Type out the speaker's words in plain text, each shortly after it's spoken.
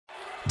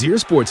Dear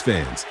sports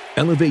fans,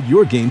 elevate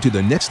your game to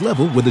the next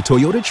level with the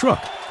Toyota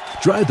truck.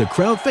 Drive the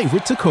crowd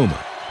favorite Tacoma.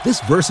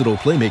 This versatile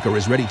playmaker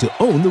is ready to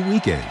own the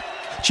weekend.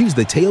 Choose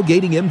the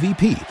tailgating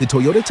MVP, the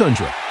Toyota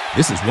Tundra.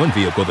 This is one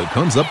vehicle that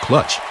comes up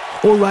clutch.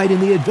 Or ride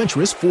in the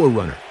adventurous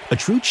 4Runner, a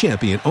true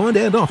champion on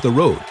and off the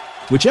road.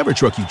 Whichever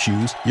truck you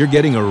choose, you're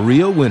getting a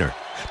real winner.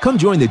 Come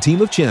join the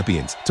team of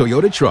champions,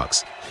 Toyota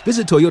Trucks.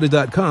 Visit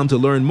Toyota.com to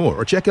learn more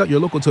or check out your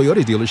local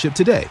Toyota dealership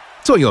today.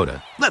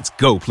 Toyota, let's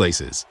go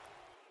places.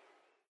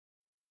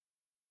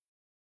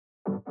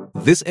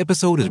 This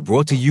episode is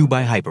brought to you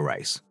by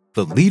Hyperice,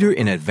 the leader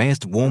in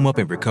advanced warm-up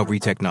and recovery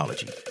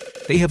technology.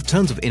 They have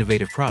tons of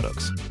innovative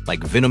products, like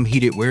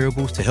Venom-heated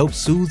wearables to help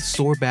soothe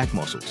sore back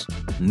muscles,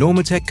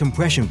 Normatec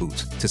compression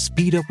boots to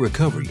speed up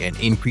recovery and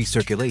increase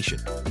circulation,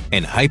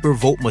 and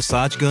Hypervolt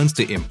massage guns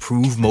to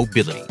improve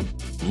mobility.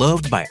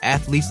 Loved by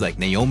athletes like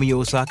Naomi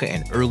Osaka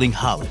and Erling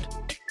Haaland.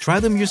 Try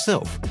them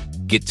yourself.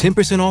 Get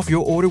 10% off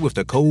your order with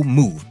the code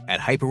MOVE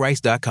at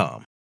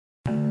Hyperice.com.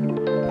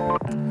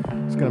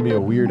 It's going to be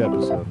a weird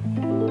episode.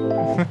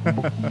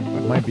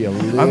 Might be a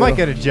little, I might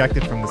get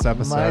ejected from this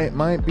episode.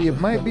 Might be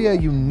a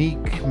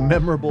unique,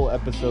 memorable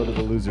episode of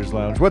the Losers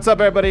Lounge. What's up,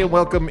 everybody, and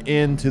welcome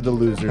into the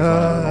Losers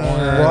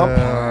Lounge.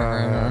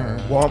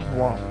 Womp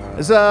womp.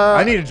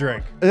 I need a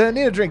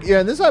drink. Yeah,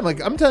 and this time,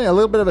 I'm telling you, a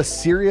little bit of a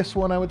serious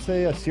one. I would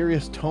say a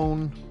serious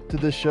tone to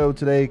this show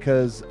today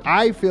because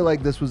I feel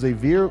like this was a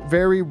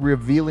very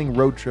revealing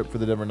road trip for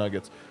the Denver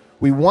Nuggets.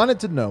 We wanted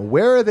to know,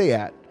 where are they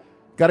at?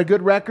 Got a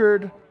good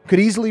record. Could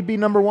easily be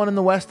number one in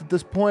the West at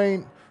this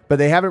point, but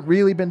they haven't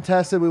really been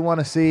tested. We want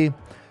to see.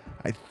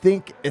 I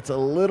think it's a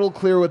little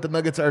clear what the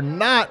Nuggets are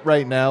not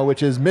right now,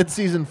 which is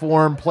midseason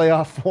form,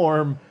 playoff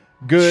form,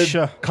 good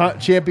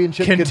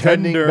championship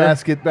contending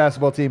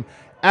basketball team.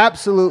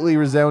 Absolutely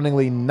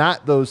resoundingly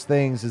not those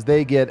things as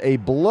they get a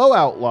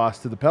blowout loss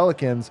to the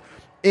Pelicans.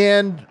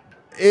 And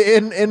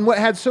in what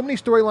had so many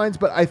storylines,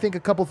 but I think a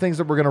couple things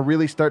that we're going to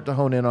really start to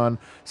hone in on,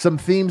 some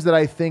themes that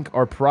I think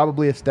are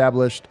probably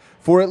established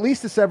for at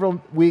least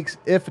several weeks,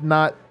 if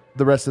not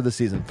the rest of the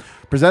season.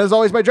 Presented as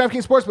always by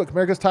DraftKings Sportsbook,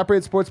 America's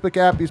top-rated sportsbook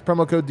app. Use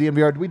promo code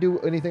DNVR. Did we do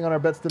anything on our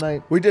bets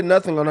tonight? We did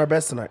nothing on our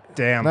bets tonight.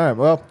 Damn. All right,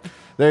 well,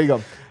 there you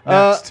go.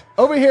 Next.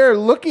 Over here,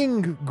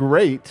 looking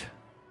great.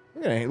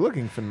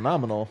 Looking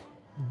phenomenal.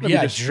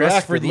 Yeah,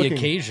 dressed for the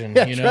occasion.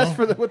 Yeah, you know? dressed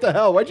for the, what the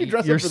hell? Why'd you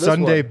dress Your up for this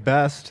Sunday one?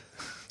 best.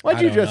 Why'd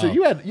I you don't dress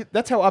know. it?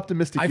 That's how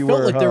optimistic I you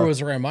felt were. like there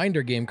was a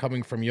reminder game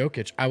coming from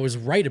Jokic. I was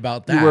right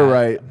about that. You were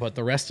right. But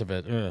the rest of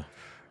it,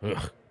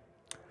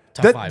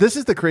 Top five. This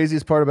is the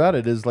craziest part about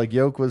it is like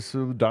Yoke was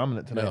so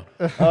dominant tonight.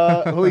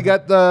 Who we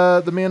got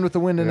the man with the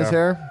wind in his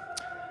hair?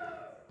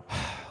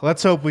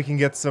 Let's hope we can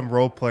get some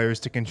role players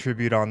to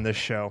contribute on this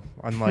show,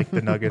 unlike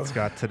the Nuggets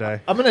got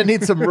today. I'm gonna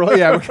need some role.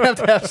 Yeah, we're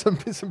gonna have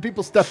some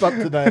people step up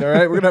tonight. All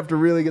right, we're gonna have to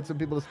really get some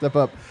people to step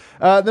up.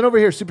 Then over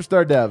here,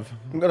 Superstar Dev.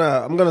 I'm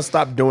gonna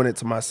stop doing it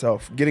to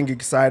myself. Getting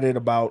excited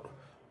about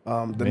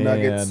the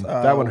Nuggets.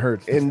 That one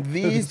hurts. In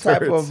these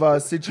type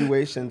of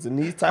situations, in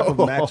these type of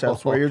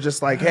matchups, where you're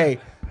just like, hey,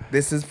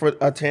 this is for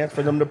a chance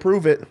for them to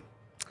prove it,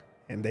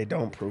 and they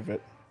don't prove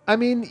it. I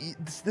mean,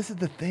 this is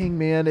the thing,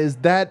 man. Is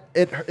that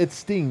it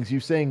stings you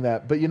saying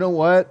that, but you know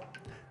what?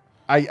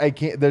 I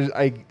can't.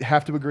 I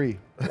have to agree.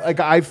 Like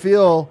I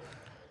feel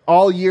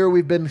all year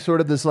we've been sort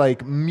of this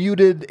like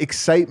muted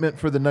excitement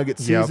for the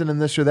Nuggets season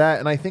and this or that,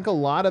 and I think a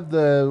lot of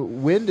the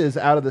wind is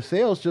out of the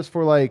sails just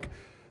for like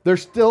they're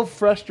still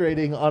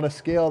frustrating on a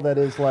scale that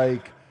is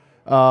like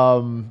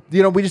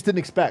we just didn't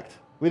expect.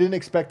 We didn't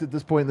expect at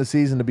this point in the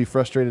season to be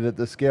frustrated at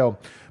this scale.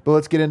 But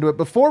let's get into it.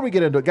 Before we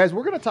get into it, guys,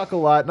 we're going to talk a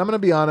lot, and I'm going to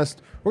be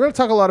honest, we're going to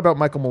talk a lot about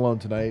Michael Malone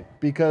tonight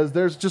because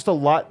there's just a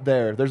lot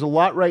there. There's a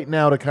lot right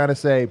now to kind of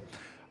say,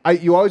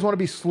 you always want to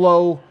be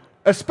slow,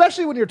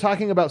 especially when you're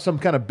talking about some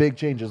kind of big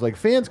changes. Like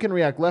fans can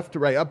react left to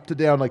right, up to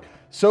down, like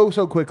so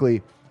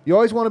quickly. You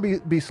always want to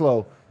be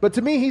slow. But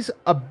to me, he's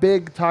a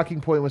big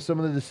talking point with some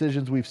of the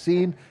decisions we've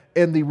seen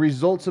and the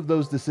results of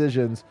those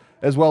decisions,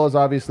 as well as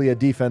obviously a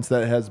defense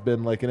that has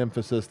been like an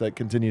emphasis that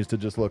continues to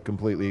just look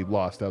completely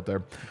lost out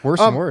there. Worse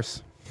and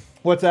worse.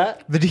 What's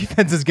that? The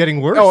defense is getting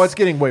worse. Oh, it's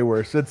getting way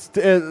worse. It's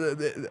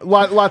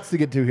lots to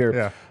get to here.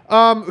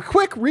 Yeah.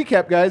 Quick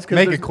recap, guys.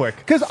 Make it quick.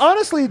 Because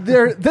honestly,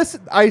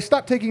 I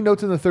stopped taking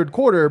notes in the third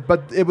quarter,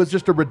 but it was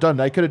just a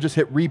redundant. I could have just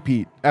hit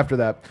repeat after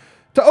that.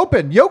 To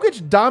open,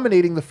 Jokic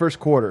dominating the first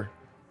quarter.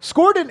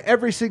 Scored in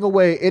every single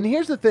way. And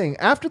here's the thing.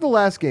 After the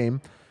last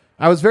game,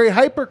 I was very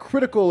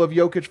hypercritical of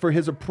Jokic for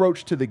his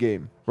approach to the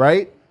game,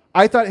 right?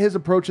 I thought his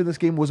approach in this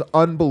game was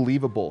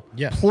unbelievable.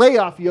 Yes.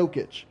 Playoff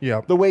Jokic.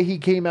 Yep. The way he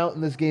came out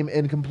in this game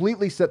and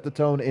completely set the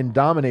tone and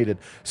dominated.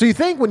 So you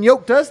think when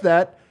Jokic does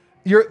that,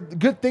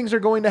 good things are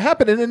going to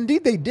happen. And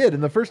indeed they did. In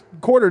the first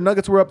quarter,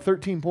 Nuggets were up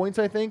 13 points,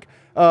 I think,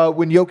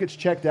 when Jokic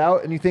checked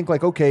out. And you think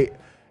like, okay,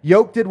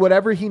 Jokic did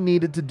whatever he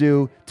needed to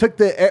do, took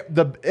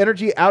the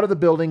energy out of the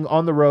building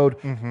on the road,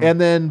 and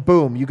then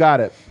boom, you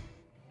got it.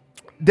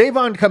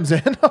 Davon comes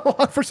in.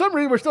 For some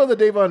reason, we're still in the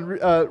Davon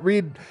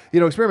Reed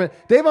experiment.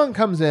 Davon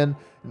comes in.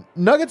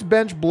 Nuggets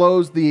bench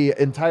blows the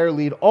entire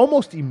lead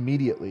almost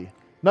immediately.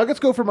 Nuggets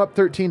go from up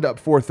 13 to up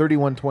 4,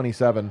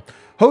 31-27.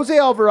 Jose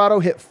Alvarado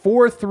hit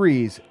 4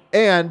 threes.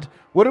 And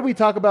what did we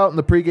talk about in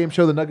the pregame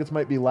show the Nuggets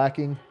might be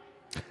lacking?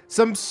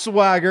 Some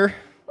swagger.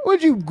 What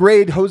would you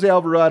grade Jose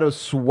Alvarado's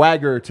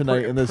swagger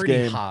tonight in this Pretty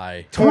game?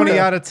 high. 20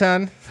 out of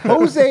 10.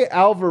 Jose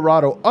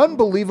Alvarado,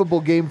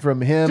 unbelievable game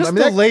from him. Just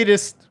the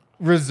latest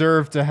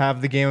reserve to have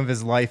the game of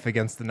his life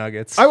against the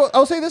Nuggets.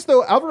 I'll say this,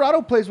 though.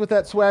 Alvarado plays with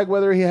that swag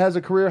whether he has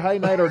a career high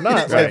night or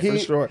not. Right, for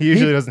sure. He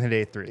usually doesn't hit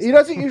 8 threes. He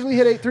doesn't usually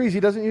hit 8 threes.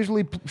 He doesn't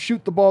usually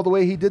shoot the ball the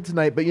way he did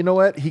tonight. But you know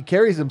what? He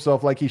carries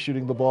himself like he's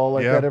shooting the ball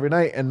like that every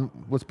night. And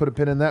let's put a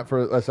pin in that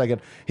for a second.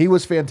 He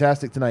was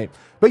fantastic tonight.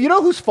 But you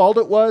know whose fault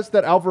it was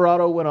that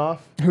Alvarado went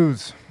off?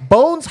 Whose?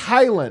 Bones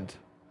Highland.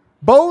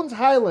 Bones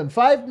Highland.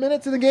 5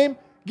 minutes in the game.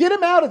 Get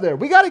him out of there.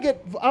 We got to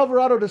get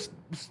Alvarado to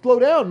slow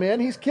down, man.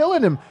 He's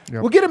killing him.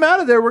 We'll get him out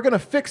of there. We're going to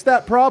fix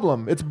that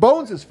problem. It's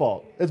Bones'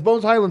 fault. It's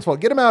Bones Highland's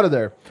fault. Get him out of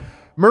there.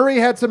 Murray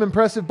had some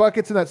impressive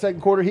buckets in that second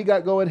quarter. He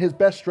got going. His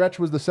best stretch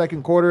was the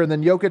second quarter, and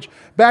then Jokic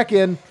back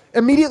in,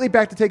 immediately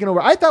back to taking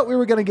over. I thought we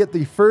were going to get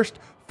the first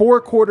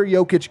 4-quarter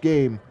Jokic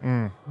game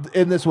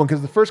in this one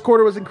because the first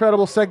quarter was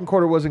incredible. Second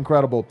quarter was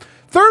incredible.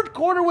 Third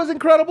quarter was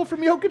incredible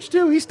from Jokic,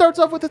 too. He starts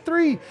off with a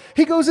 3.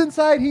 He goes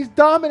inside. He's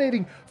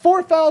dominating.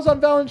 4 fouls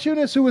on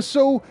Valanciunas, who was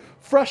so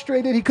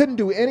frustrated he couldn't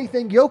do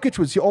anything. Jokic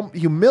was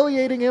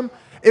humiliating him.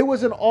 It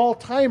was an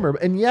all-timer,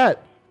 and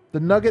yet the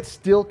Nuggets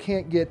still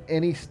can't get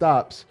any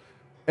stops.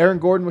 Aaron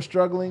Gordon was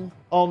struggling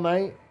all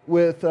night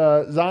with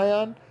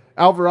Zion.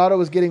 Alvarado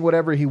was getting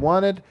whatever he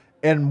wanted.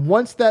 And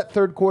once that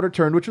third quarter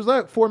turned, which was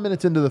like 4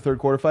 minutes into the third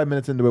quarter, 5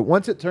 minutes into it,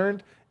 once it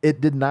turned,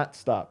 it did not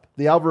stop.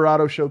 The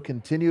Alvarado show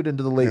continued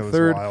into the late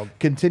third,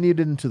 continued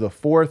into the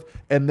fourth,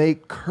 and they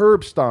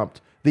curb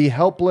stomped the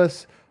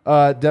helpless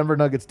Denver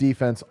Nuggets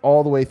defense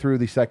all the way through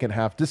the second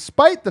half,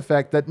 despite the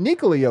fact that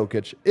Nikola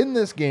Jokic in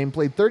this game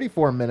played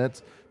 34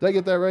 minutes. Did I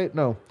get that right?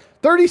 No.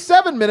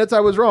 37 minutes, I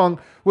was wrong,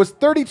 was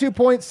 32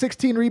 points,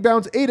 16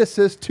 rebounds, 8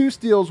 assists, 2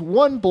 steals,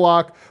 1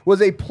 block,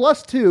 was a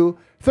 +2,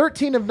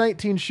 13 of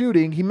 19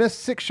 shooting. He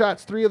missed 6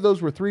 shots. 3 of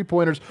those were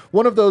three-pointers.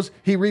 One of those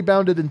he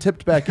rebounded and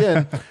tipped back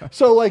in.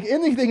 So, like,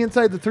 anything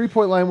inside the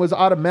three-point line was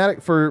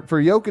automatic for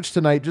Jokic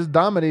tonight, just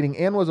dominating,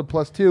 and was a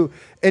 +2.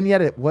 And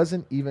yet it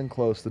wasn't even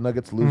close. The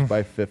Nuggets lose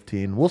by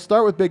 15. We'll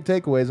start with big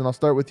takeaways, and I'll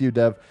start with you,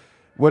 Dev.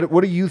 What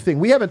do you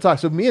think? We haven't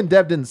talked. So me and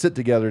Dev didn't sit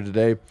together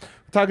today. We're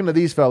talking to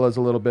these fellas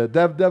a little bit.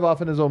 Dev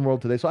off in his own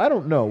world today. So I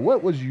don't know.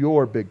 What was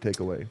your big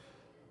takeaway?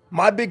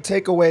 My big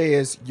takeaway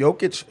is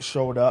Jokic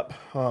showed up,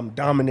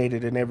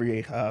 dominated in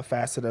every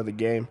facet of the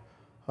game.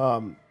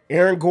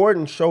 Aaron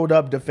Gordon showed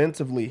up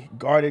defensively,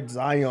 guarded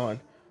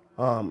Zion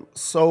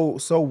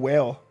so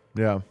well.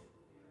 Yeah.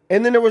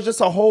 And then there was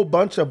just a whole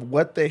bunch of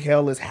what the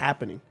hell is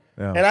happening.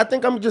 Yeah. And I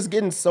think I'm just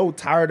getting so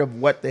tired of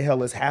what the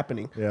hell is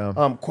happening.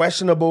 Yeah.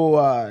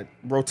 Questionable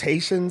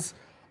rotations,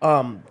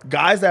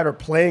 guys that are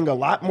playing a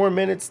lot more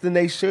minutes than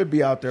they should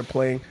be out there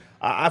playing.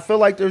 I feel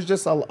like there's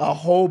just a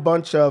whole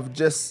bunch of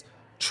just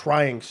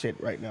trying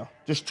shit right now,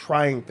 just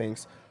trying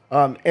things.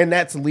 And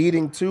that's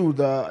leading to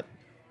the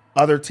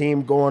other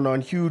team going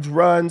on huge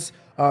runs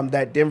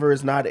that Denver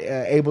is not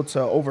able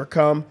to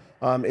overcome.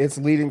 It's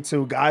leading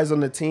to guys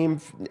on the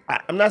team.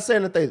 I'm not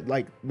saying that they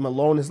like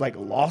Malone has like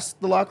lost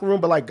the locker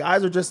room, but like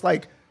guys are just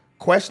like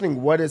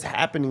questioning what is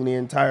happening the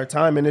entire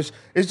time. And it's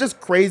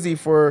just crazy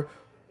for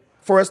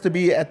us to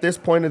be at this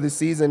point of the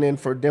season and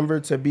for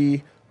Denver to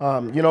be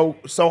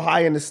so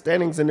high in the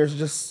standings, and there's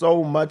just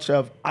so much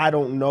of I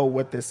don't know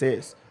what this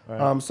is.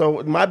 Right.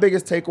 So my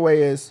biggest takeaway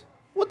is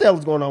what the hell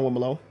is going on with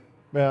Malone?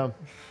 Yeah.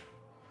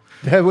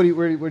 Dev, where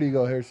do you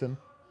go, Harrison?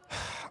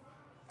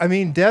 I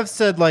mean, Dev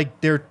said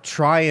like they're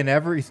trying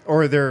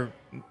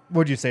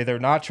what'd you say? They're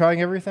not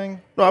trying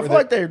everything? No, I feel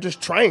like they're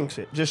just trying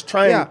shit, just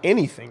trying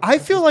anything. I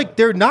feel like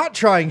they're not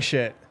trying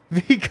shit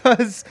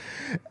because,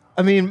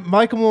 I mean,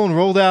 Michael Malone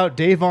rolled out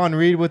Davon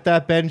Reed with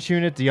that bench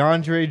unit,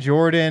 DeAndre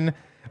Jordan,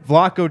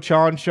 Vlatko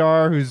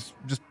Čančar, who's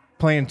just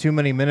playing too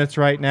many minutes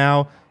right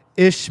now.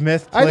 Ish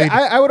Smith played.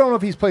 I don't know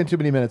if he's playing too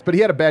many minutes, but he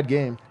had a bad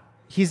game.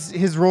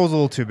 His role's a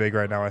little too big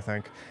right now, I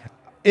think.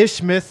 Ish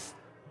Smith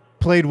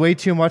played way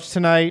too much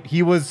tonight.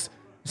 He was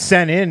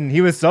sent in.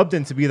 He was subbed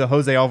in to be the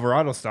Jose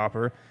Alvarado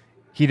stopper.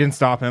 He didn't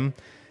stop him.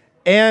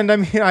 And, I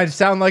mean, I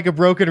sound like a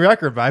broken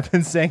record, but I've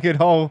been saying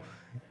it all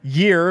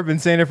year. I've been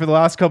saying it for the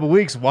last couple of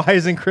weeks. Why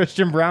isn't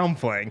Christian Braun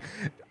playing?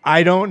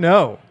 I don't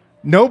know.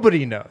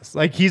 Nobody knows.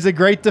 Like, he's a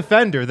great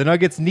defender. The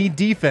Nuggets need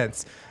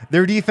defense.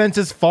 Their defense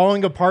is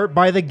falling apart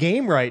by the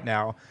game right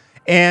now.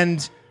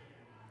 And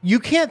you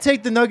can't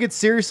take the Nuggets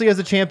seriously as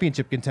a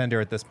championship contender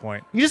at this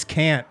point. You just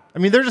can't. I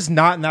mean, they're just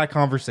not in that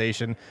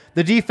conversation.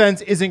 The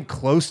defense isn't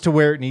close to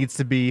where it needs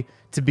to be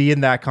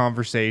in that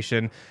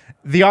conversation.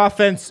 The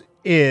offense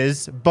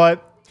is,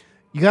 but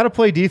you got to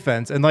play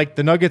defense. And, like,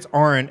 the Nuggets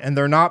aren't, and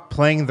they're not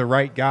playing the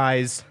right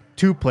guys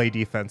to play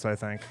defense, I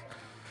think.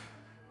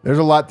 There's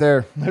a lot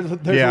there.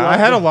 I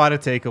had a lot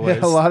of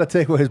takeaways. Yeah, a lot of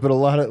takeaways, but a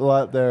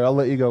lot there. I'll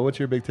let you go. What's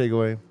your big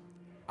takeaway?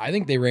 I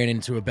think they ran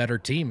into a better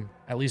team,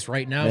 at least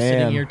right now,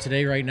 sitting here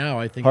today, right now.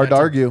 I think hard to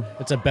argue.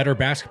 It's a better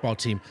basketball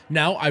team.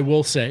 Now, I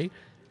will say,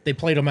 They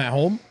played them at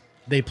home.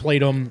 They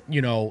played them,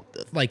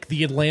 like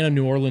the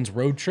Atlanta-New Orleans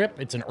road trip.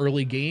 It's an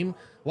early game.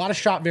 A lot of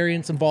shot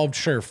variance involved.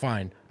 Sure,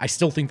 fine. I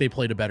still think they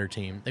played a better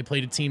team. They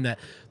played a team that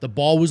the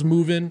ball was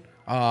moving.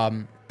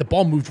 The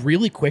ball moved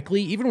really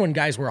quickly. Even when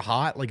guys were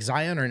hot, like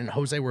Zion and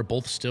Jose were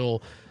both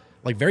still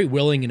like very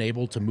willing and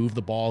able to move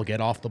the ball,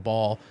 get off the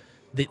ball.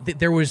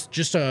 There was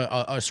just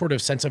a sort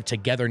of sense of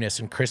togetherness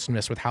and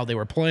crispness with how they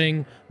were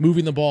playing,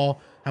 moving the ball,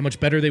 how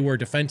much better they were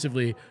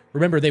defensively.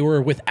 Remember, they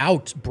were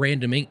without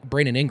Brandon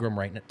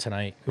Ingram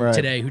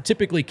today, who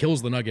typically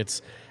kills the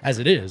Nuggets as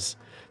it is.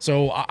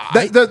 So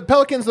the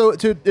Pelicans, though,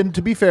 to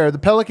be fair, the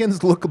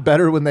Pelicans look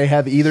better when they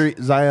have either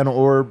Zion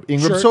or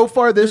Ingram. Sure, so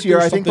far this year,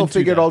 I think they'll something to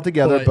figure it that. all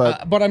together.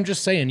 But I'm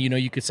just saying,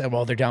 you could say,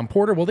 well, they're down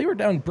Porter. Well, they were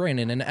down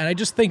Brandon, and I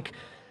just think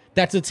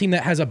that's a team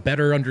that has a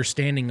better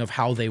understanding of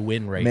how they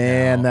win right now.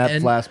 Man, that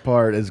And last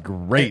part is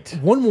great.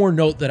 one more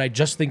note that I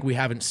just think we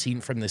haven't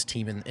seen from this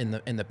team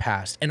in the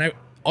past, and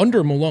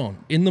under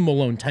Malone, in the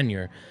Malone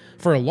tenure,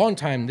 for a long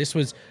time, this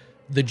was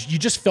you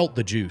just felt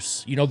the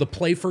juice. The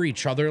play for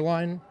each other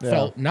line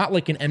felt not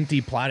like an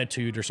empty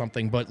platitude or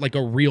something, but like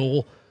a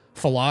real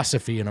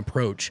philosophy and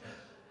approach.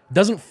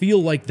 Doesn't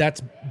feel like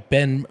that's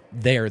been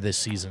there this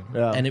season,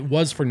 and it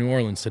was for New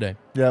Orleans today.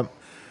 Yeah,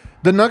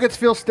 the Nuggets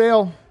feel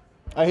stale.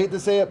 I hate to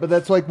say it, but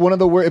that's like one of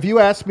the worst. If you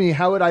ask me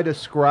how would I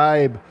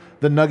describe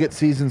the Nugget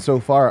season so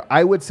far,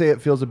 I would say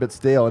it feels a bit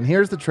stale. And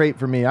here's the trait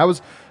for me. I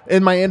was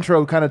in my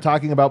intro kind of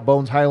talking about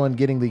Bones Highland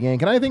getting the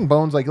yank. And I think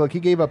Bones, look,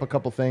 he gave up a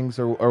couple things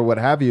or what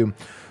have you.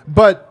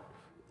 But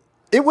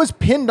it was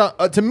pinned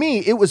on, to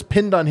me, it was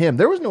pinned on him.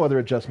 There was no other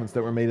adjustments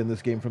that were made in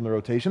this game from the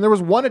rotation. There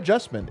was one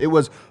adjustment. It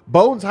was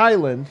Bones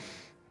Highland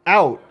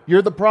out.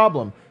 You're the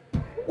problem.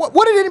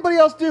 What did anybody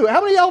else do?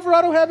 How many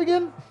Alvarado have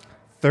again?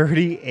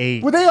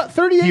 38. Were they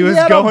 38? He was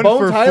had going on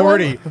Bones for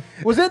Highland?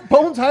 40. Was it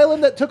Bones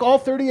Highland that took all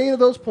 38 of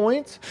those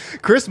points?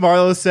 Chris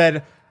Marlowe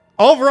said,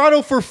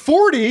 Alvarado for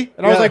 40.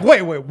 And I was like,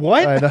 wait,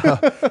 what? I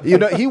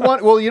know. He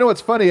won. Well,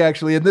 what's funny,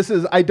 actually, and this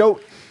is,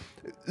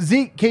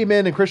 Zeke came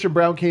in and Christian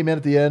Brown came in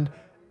at the end.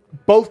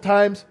 Both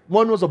times,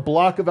 one was a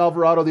block of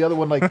Alvarado, the other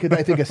one, I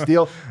think, a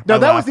steal. Now,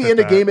 that was the end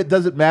of game. It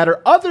doesn't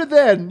matter. Other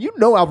than,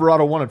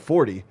 Alvarado wanted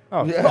 40.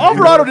 Oh, yeah.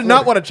 Alvarado did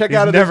not want to check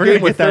out of this never game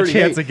gonna with get that 38.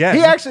 chance again.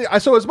 He actually,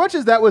 so as much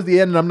as that was the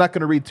end, and I'm not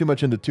going to read too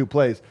much into two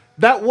plays,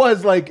 that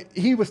was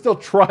he was still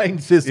trying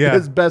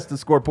his best to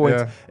score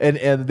points,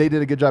 and they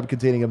did a good job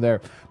containing him there.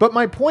 But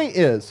my point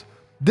is,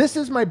 this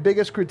is my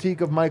biggest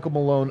critique of Michael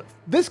Malone.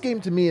 This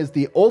game to me is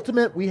the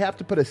ultimate, we have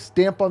to put a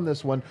stamp on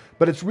this one,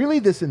 but it's really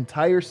this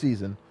entire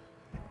season.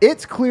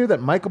 It's clear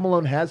that Michael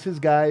Malone has his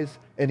guys,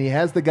 and he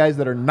has the guys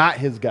that are not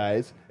his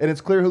guys, and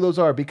it's clear who those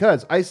are.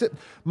 Because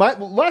my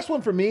last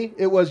one for me,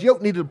 it was Yoke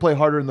needed to play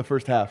harder in the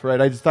first half, right?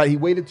 I just thought he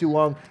waited too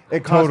long.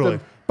 It cost him.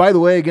 By the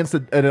way, against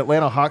an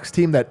Atlanta Hawks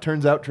team that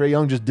turns out Trae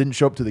Young just didn't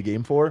show up to the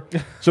game for,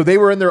 so they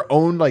were in their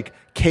own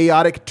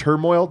chaotic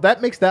turmoil.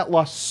 That makes that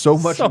loss so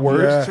much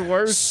worse.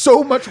 Worse.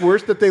 So much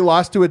worse that they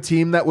lost to a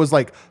team that was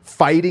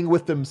fighting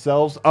with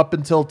themselves up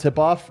until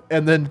tip-off,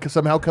 and then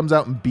somehow comes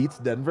out and beats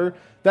Denver.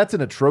 That's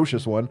an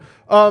atrocious one.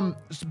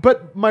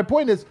 But my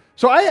point is,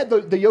 so I had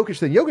the Jokic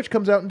thing. Jokic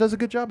comes out and does a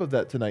good job of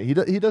that tonight. He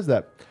does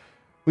that.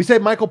 We say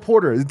Michael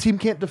Porter. The team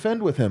can't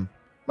defend with him.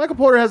 Michael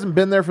Porter hasn't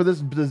been there for this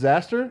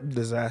disaster.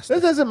 This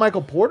isn't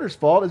Michael Porter's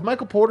fault. Is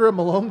Michael Porter a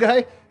Malone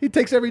guy? He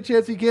takes every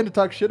chance he can to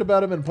talk shit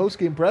about him in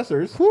post-game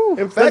pressers.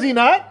 Does he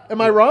not? Am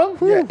I wrong?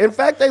 Yeah. In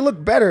fact, they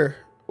look better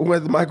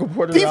with Michael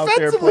Porter out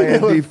there playing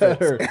defense.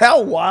 Better.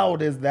 How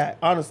wild is that,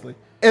 honestly?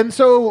 And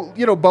so,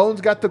 Bones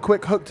got the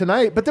quick hook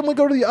tonight, but then we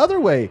go to the other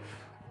way.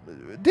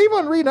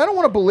 Davon Reed, I don't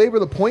want to belabor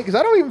the point because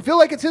I don't even feel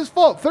like it's his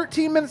fault.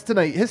 13 minutes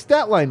tonight. His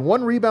stat line,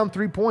 1 rebound,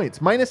 3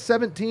 points. Minus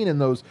 17 in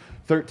those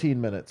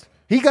 13 minutes.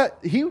 He's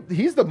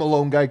the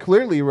Malone guy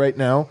clearly right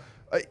now.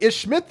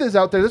 Ish Smith is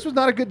out there. This was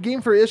not a good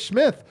game for Ish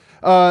Smith.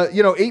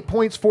 8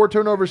 points, 4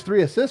 turnovers,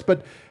 3 assists.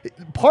 But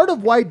part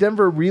of why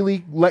Denver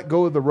really let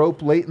go of the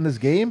rope late in this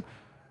game,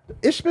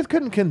 Ish Smith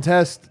couldn't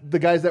contest the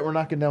guys that were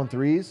knocking down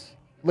threes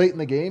late in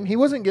the game. He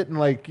wasn't getting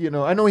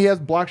I know he has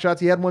block shots.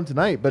 He had one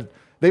tonight, but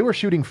they were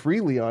shooting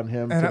freely on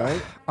him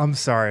tonight. I'm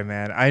sorry,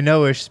 man. I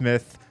know Ish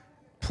Smith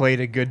played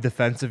a good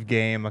defensive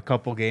game a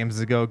couple games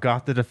ago,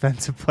 got the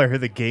defensive player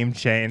of the game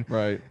chain.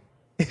 Right.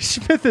 Ish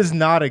Smith is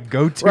not a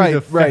go-to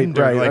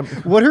defender.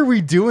 Right. What are we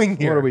doing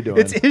here? What are we doing?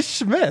 It's Ish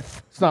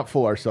Smith. Let's not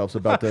fool ourselves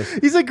about this.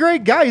 He's a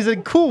great guy. He's a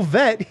cool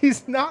vet.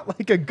 He's not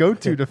a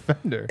go-to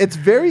defender. It's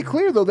very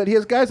clear, though, that he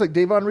has guys like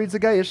Davon Reed's a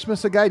guy, Ish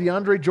Smith's a guy,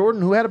 DeAndre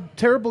Jordan, who had a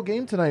terrible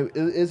game tonight,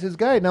 is his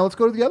guy. Now let's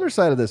go to the other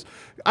side of this.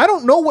 I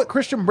don't know what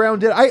Christian Brown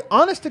did. I,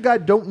 honest to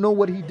God, don't know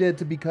what he did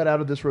to be cut out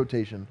of this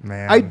rotation.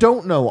 Man. I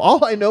don't know.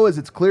 All I know is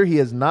it's clear he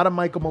is not a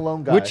Michael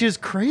Malone guy. Which is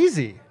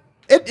crazy.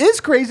 It is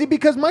crazy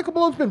because Michael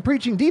Malone's been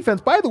preaching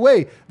defense. By the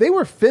way, they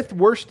were 5th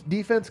worst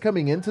defense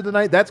coming into the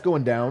night. That's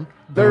going down.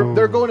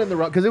 They're going in the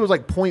wrong because it was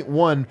like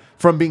 0.1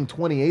 from being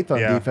 28th on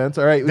Yeah. defense.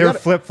 All right, we They're gotta-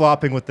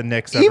 flip-flopping with the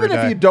Knicks every even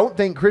if day. you don't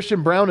think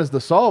Christian Brown is the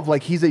solve,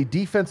 like he's a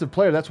defensive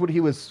player. That's what he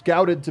was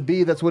scouted to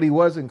be. That's what he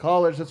was in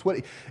college.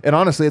 And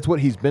honestly, it's what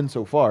he's been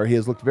so far. He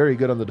has looked very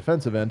good on the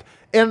defensive end.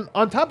 And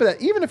on top of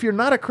that, even if you're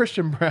not a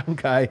Christian Brown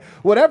guy,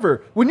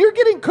 whatever, when you're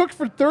getting cooked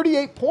for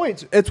 38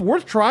 points, it's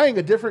worth trying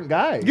a different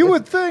guy. You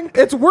would think.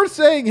 It's worth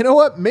saying, you know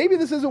what, maybe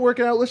this isn't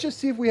working out. Let's just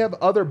see if we have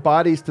other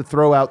bodies to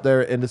throw out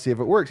there and to see if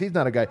it works. He's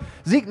not a guy.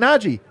 Zeke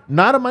Naji,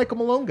 not a Michael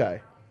Malone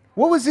guy.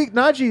 What was Zeke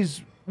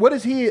Naji's? What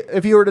is he,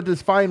 if you were to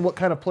define what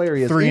kind of player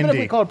he is? 3 Even and if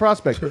D. we call it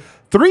prospect.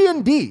 3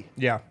 and D.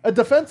 Yeah. A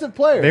defensive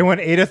player. They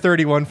went 8 of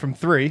 31 from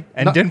 3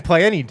 and didn't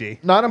play any D.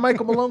 Not a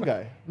Michael Malone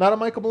guy. Not a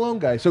Michael Malone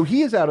guy. So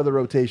he is out of the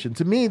rotation.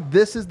 To me,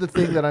 this is the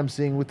thing that I'm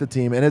seeing with the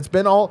team. And it's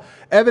been all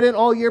evident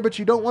all year, but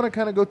you don't want to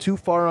kind of go too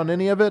far on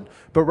any of it.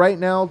 But right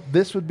now,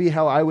 this would be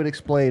how I would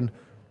explain.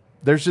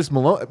 There's just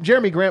Malone.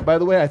 Jeremy Grant, by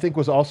the way, I think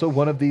was also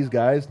one of these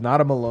guys,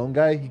 not a Malone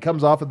guy. He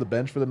comes off of the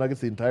bench for the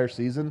Nuggets the entire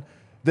season.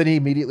 Then he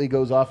immediately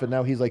goes off, and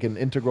now he's like an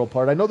integral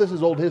part. I know this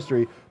is old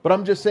history, but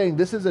I'm just saying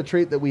this is a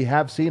trait that we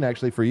have seen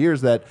actually for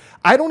years that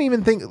I don't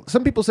even think –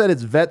 some people said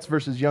it's vets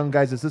versus young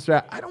guys. It's this or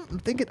that.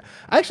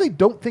 I actually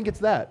don't think it's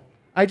that.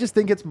 I just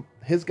think it's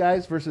his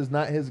guys versus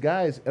not his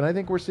guys, and I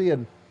think we're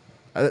seeing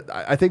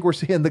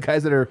the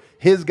guys that are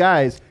his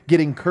guys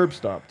getting curb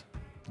stomped.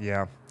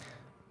 Yeah.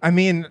 I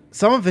mean,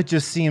 some of it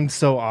just seemed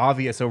so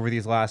obvious over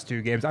these last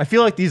 2 games. I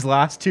feel like these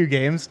last 2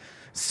 games,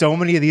 so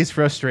many of these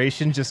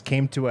frustrations just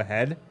came to a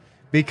head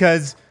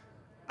because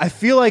I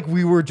feel like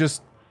we were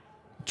just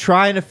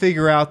trying to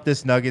figure out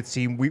this Nuggets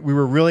team. We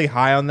were really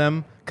high on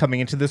them coming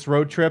into this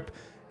road trip.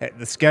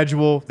 The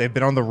schedule, they've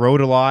been on the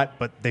road a lot,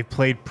 but they've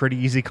played pretty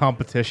easy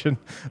competition.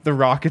 The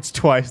Rockets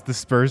twice, the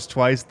Spurs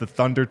twice, the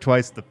Thunder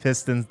twice, the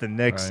Pistons, the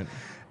Knicks. Right.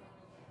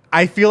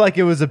 I feel like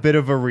it was a bit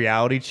of a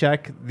reality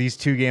check, these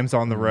 2 games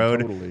on the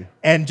road. Totally.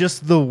 And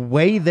just the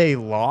way they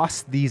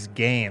lost these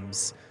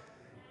games,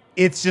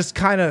 it's just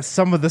kind of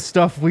some of the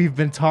stuff we've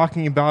been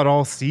talking about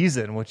all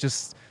season, which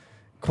is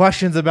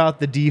questions about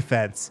the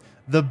defense,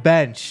 the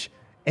bench.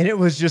 And it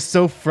was just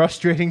so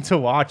frustrating to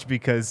watch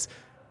because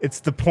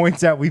it's the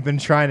points that we've been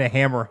trying to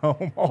hammer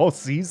home all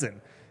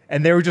season.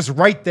 And they were just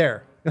right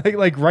there,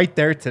 like right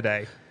there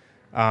today.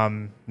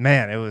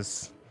 Man, it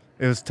was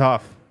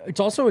tough. It's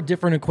also a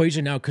different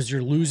equation now because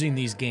you're losing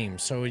these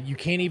games. So you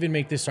can't even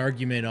make this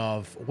argument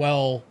of,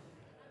 well,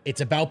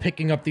 it's about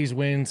picking up these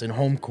wins and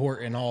home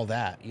court and all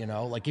that, you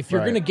know? Like, if you're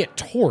Right. going to get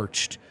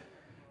torched,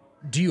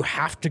 do you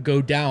have to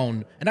go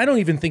down? And I don't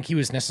even think he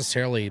was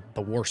necessarily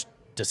the worst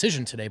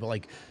decision today, but,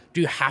 like,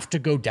 do you have to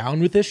go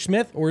down with Ish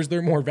Smith, or is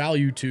there more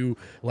value to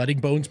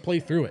letting Bones play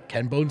through it?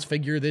 Can Bones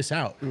figure this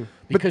out?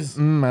 Because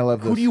I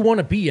love who this. do you want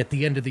to be at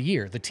the end of the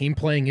year? The team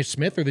playing Ish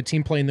Smith or the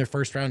team playing their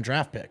first-round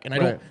draft pick? And I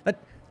don't – that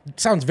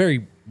sounds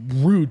very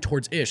rude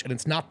towards Ish, and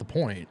it's not the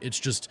point.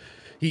 It's just –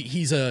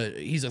 He's a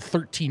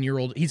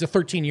 13-year-old. He's a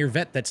 13-year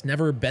vet that's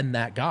never been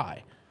that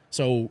guy.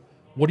 So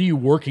what are you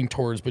working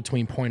towards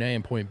between point A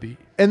and point B?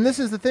 And this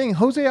is the thing.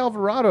 Jose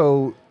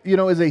Alvarado,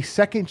 is a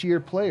second-year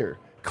player.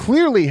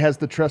 Clearly has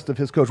the trust of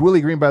his coach.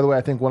 Willie Green, by the way,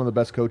 I think one of the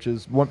best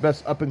coaches, one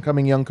best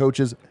up-and-coming young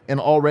coaches, and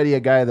already a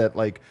guy that,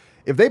 like,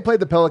 if they played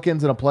the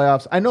Pelicans in a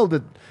playoffs, I know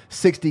that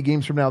 60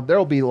 games from now, there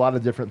will be a lot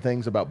of different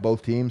things about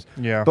both teams.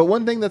 Yeah. But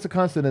one thing that's a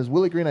constant is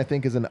Willie Green, I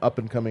think, is an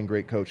up-and-coming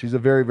great coach. He's a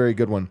very, very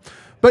good one.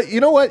 But you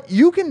know what?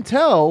 You can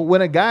tell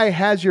when a guy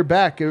has your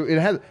back. It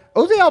has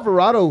Jose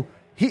Alvarado.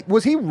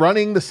 Was he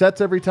running the sets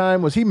every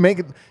time? Was he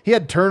making? He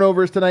had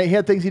turnovers tonight. He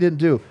had things he didn't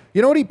do.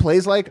 You know what he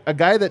plays like? A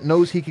guy that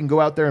knows he can go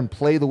out there and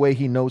play the way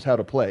he knows how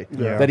to play.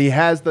 Yeah. That he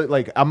has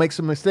the I'll make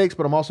some mistakes,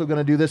 but I'm also going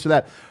to do this or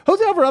that.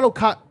 Jose Alvarado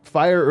caught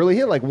fire early.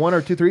 He had like 1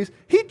 or 2 threes.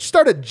 He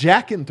started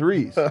jacking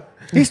threes.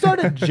 He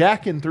started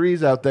jacking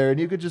threes out there, and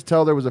you could just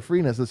tell there was a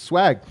freeness, a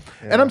swag.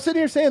 And I'm sitting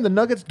here saying the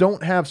Nuggets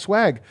don't have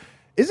swag.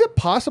 Is it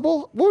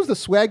possible? What was the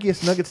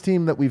swaggiest Nuggets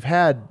team that we've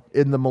had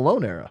in the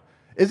Malone era?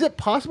 Is it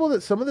possible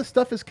that some of this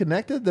stuff is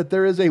connected, that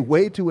there is a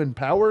way to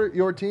empower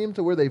your team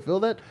to where they feel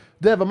that?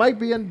 Dev, am I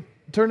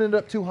turning it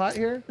up too hot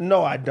here?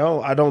 No, I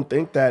don't. I don't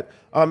think that.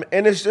 And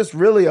it's just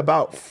really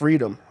about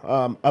freedom,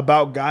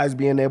 about guys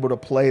being able to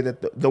play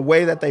the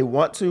way that they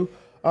want to.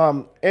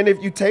 And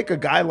if you take a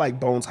guy like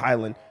Bones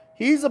Highland,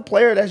 he's a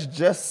player that's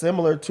just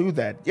similar to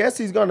that. Yes,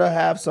 he's going to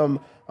have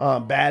some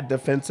bad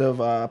defensive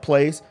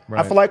plays.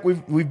 Right. I feel like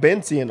we've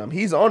been seeing him.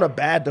 He's on a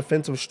bad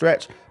defensive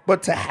stretch,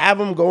 but to have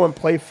him go and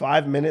play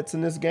 5 minutes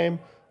in this game,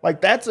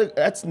 like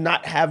that's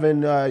not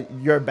having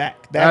your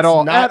back. That's At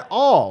all. not, At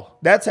all.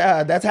 That's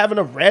having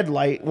a red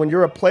light when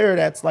you're a player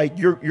that's like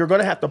you're going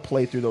to have to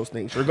play through those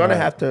things. You're going to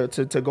have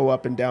to go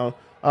up and down.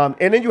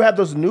 And then you have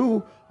those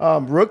new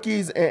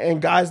rookies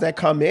and guys that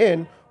come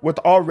in with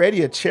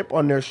already a chip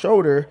on their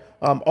shoulder,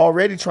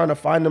 already trying to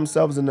find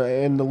themselves in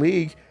the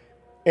league.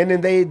 And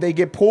then they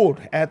get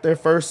pulled at their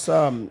first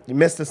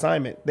missed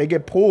assignment. They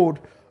get pulled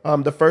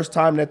the first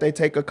time that they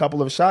take a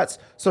couple of shots.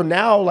 So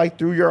now, like,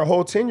 through your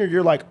whole tenure,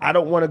 you're like, I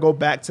don't want to go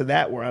back to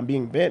that where I'm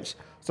being benched.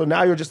 So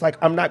now you're just like,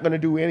 I'm not going to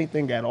do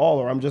anything at all,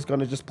 or I'm just going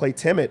to just play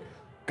timid.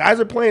 guys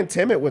are playing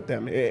timid with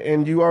them.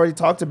 And you already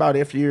talked about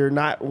if you're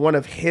not one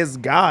of his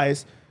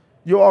guys,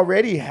 you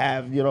already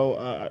have,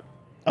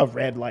 a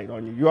red light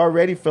on you. You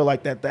already feel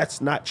like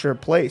that's not your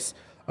place.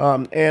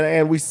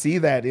 And we see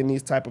that in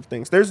these type of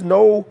things. There's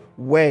no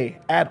way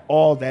at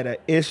all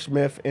that Ish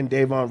Smith and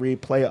Davon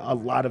Reed play a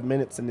lot of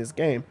minutes in this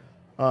game.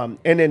 And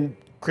then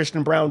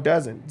Christian Brown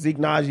doesn't. Zeke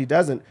Nnaji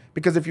doesn't.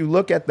 Because if you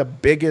look at the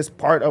biggest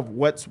part of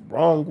what's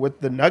wrong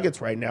with the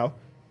Nuggets right now,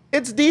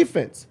 it's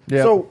defense.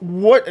 Yeah. So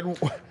what?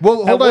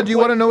 Well, hold on. Do you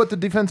want to know what the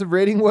defensive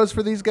rating was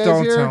for these guys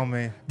Don't here? tell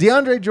me.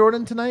 DeAndre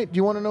Jordan tonight. Do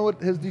you want to know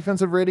what his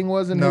defensive rating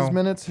was in No. his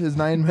minutes? His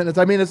 9 minutes.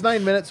 I mean, it's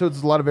 9 minutes, so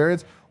it's a lot of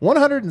variance.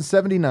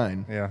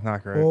 179. Yeah,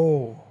 not great.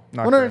 Oh.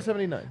 Not great.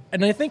 179.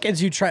 And I think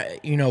as you try,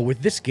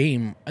 with this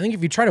game, I think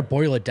if you try to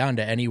boil it down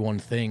to any one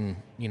thing,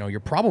 you're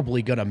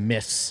probably going to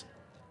miss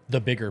the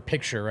bigger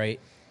picture, right?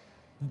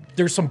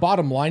 There's some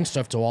bottom line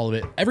stuff to all of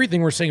it.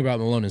 Everything we're saying about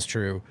Malone is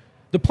true.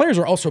 The players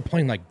are also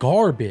playing like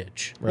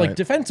garbage. Right. Like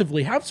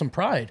defensively, have some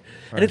pride.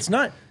 And it's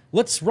not,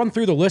 let's run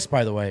through the list,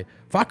 by the way.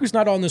 Facu's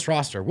not on this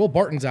roster. Will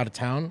Barton's out of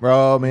town.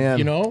 Oh,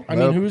 man. I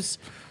mean, who's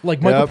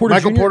like Michael Porter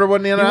Michael Jr.? Porter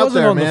wasn't even out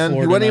there, on the man.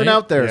 floor He wasn't even tonight.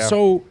 out there. Yeah.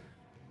 So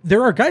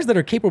there are guys that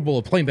are capable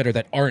of playing better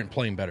that aren't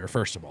playing better,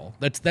 first of all.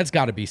 That's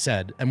got to be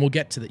said. And we'll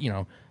get to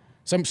the,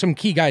 some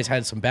key guys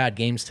had some bad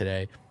games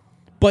today.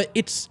 But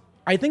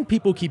I think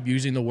people keep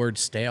using the word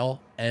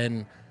stale,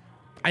 and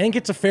I think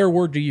it's a fair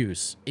word to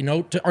use.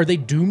 Are they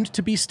doomed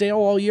to be stale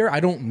all year? I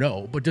don't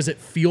know. But does it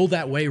feel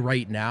that way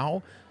right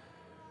now?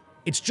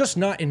 It's just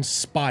not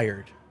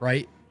inspired,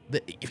 right?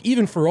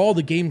 Even for all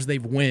the games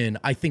they've won,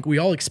 I think we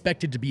all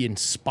expected to be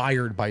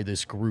inspired by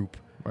this group.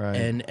 Right.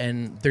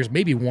 And there's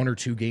maybe one or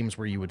two games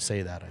where you would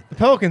say that. I think. The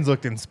Pelicans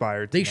looked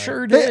inspired. They tonight.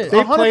 sure did.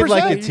 They played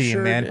like a 100%. team,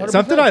 Sure man. did.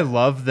 Something I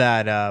love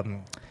that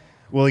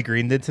Willie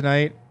Green did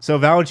tonight. So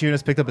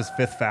Valanciunas picked up his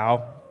 5th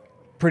foul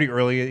pretty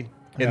early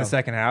in the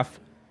second half.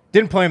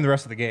 Didn't play him the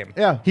rest of the game.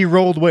 Yeah. He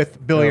rolled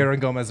with Billy Aaron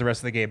Gomez the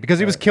rest of the game because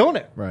he was killing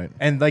it. Right.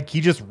 And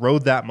he just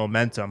rode that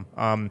momentum.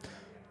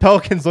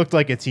 Pelicans looked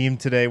like a team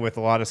today with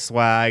a lot of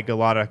swag, a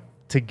lot of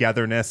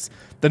togetherness.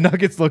 The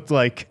Nuggets looked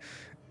like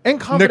And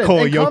confidence.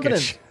 Nikola and Jokic.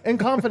 confidence. And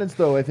confidence,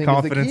 though, I think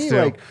Confidence, is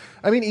the key.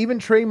 too. Even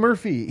Trey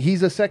Murphy,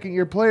 he's a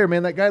second-year player,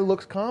 man. That guy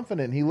looks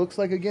confident. He looks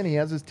like, again, he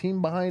has his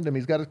team behind him.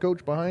 He's got his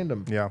coach behind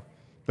him. Yeah.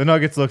 The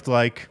Nuggets looked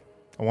like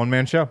a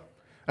one-man show.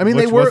 Which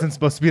Which wasn't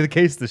supposed to be the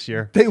case this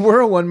year. They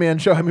were a one-man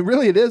show.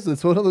 Really, it is.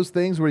 It's one of those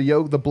things where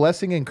the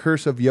blessing and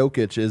curse of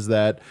Jokic is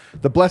that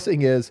the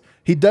blessing is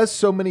he does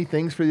so many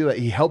things for you that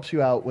he helps you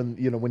out when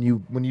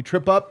you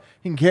trip up,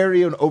 he can carry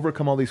you and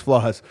overcome all these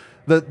flaws.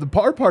 The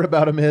part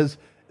about him is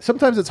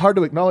sometimes it's hard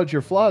to acknowledge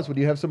your flaws when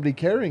you have somebody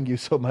carrying you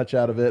so much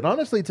out of it. And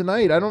honestly,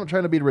 tonight, I'm not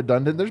trying to be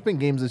redundant. There's been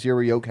games this year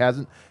where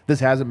this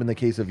hasn't been the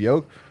case of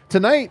Jokic.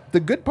 Tonight, the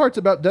good parts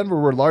about Denver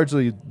were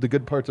largely the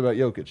good parts about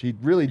Jokic. He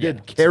really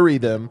did carry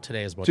them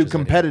today as much to as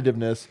any.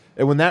 competitiveness.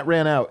 And when that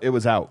ran out, it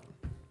was out.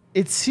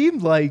 It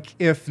seemed like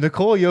if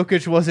Nikola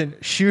Jokic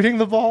wasn't shooting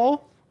the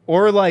ball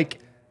or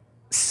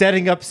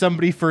setting up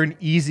somebody for an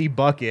easy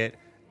bucket,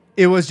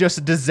 it was just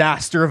a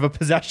disaster of a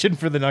possession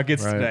for the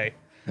Nuggets Right. today.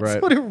 Right.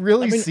 That's what it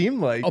really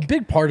seemed like. A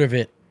big part of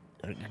it,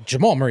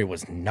 Jamal Murray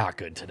was not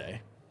good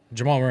today.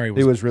 Jamal Murray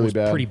He was really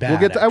bad. pretty bad. We'll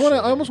get. I actually.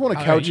 almost want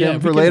to couch yeah, him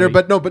we for can later,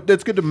 wait. but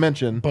it's good to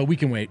mention. But we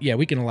can wait. Yeah,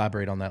 we can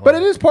elaborate on that But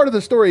later. it is part of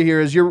the story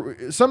here.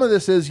 Some of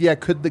this is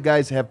could the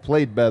guys have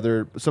played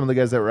better? Some of the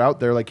guys that were out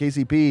there, like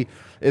KCP,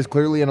 is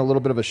clearly in a little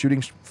bit of a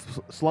shooting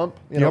slump.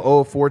 0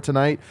 of 4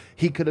 tonight.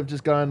 He could have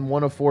just gone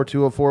 1 of 4,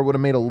 2 of 4. Would have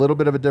made a little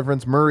bit of a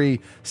difference. Murray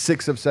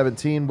 6 of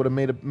 17 would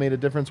have made a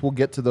difference. We'll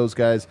get to those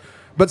guys.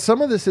 But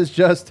some of this is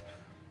just.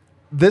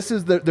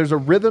 There's a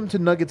rhythm to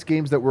Nuggets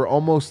games that we're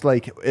almost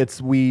like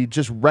we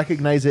just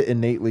recognize it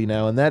innately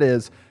now, and that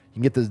is you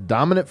can get this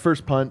dominant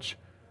first punch,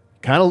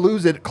 kind of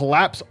lose it,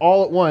 collapse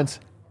all at once,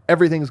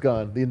 everything's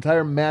gone. The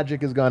entire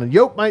magic is gone. And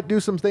Yoke might do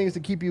some things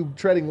to keep you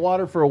treading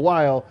water for a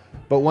while,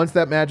 but once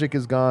that magic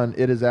is gone,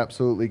 it is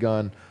absolutely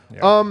gone.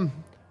 Yeah.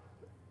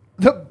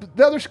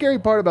 The other scary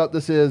part about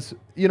this is,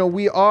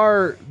 we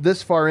are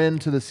this far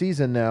into the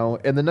season now,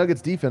 and the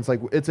Nuggets defense,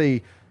 it's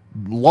a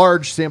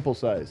large sample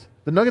size.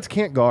 The Nuggets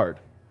can't guard.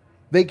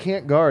 They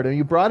can't guard. And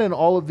you brought in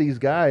all of these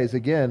guys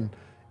again.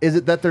 Is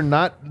it that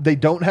they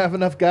don't have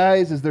enough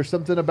guys? Is there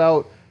something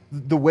about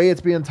the way it's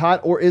being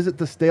taught, or is it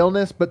the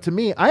staleness? But to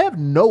me, I have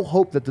no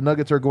hope that the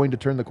Nuggets are going to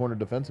turn the corner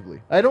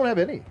defensively. I don't have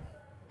any.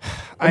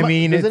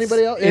 Does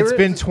anybody else? It's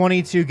been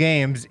 22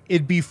 games.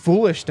 It'd be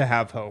foolish to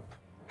have hope.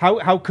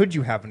 How could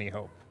you have any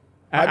hope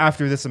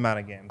after this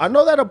amount of games? I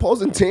know that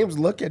opposing teams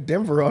look at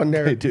Denver on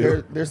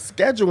their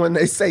schedule and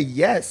they say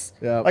yes.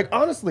 Yeah.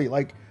 Honestly,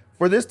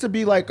 for this to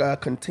be like a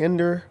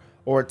contender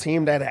or a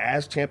team that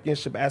has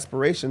championship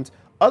aspirations,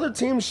 other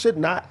teams should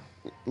not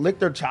lick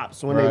their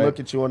chops when they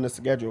look at you on the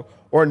schedule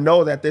or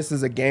know that this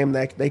is a game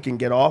that they can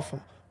get off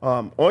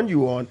on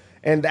you on.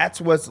 And that's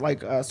what's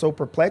so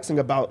perplexing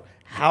about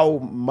how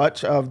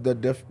much of the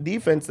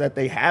defense that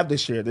they have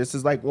this year. This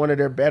is one of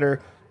their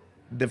better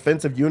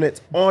defensive units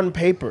on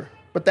paper,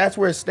 but that's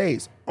where it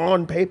stays,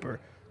 on paper.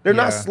 They're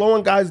not Yeah.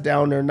 slowing guys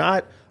down. They're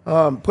not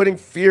putting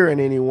fear in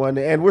anyone.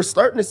 And we're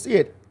starting to see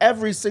it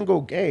every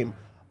single game.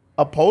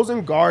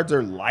 Opposing guards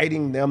are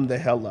lighting them the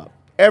hell up.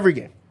 Every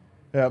game.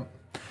 Yeah.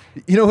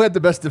 You know who had the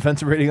best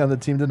defensive rating on the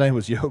team tonight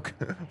was Yoke,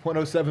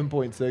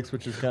 107.6,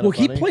 which is kind Well, of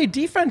funny. he played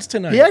defense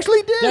tonight. He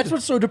actually did. That's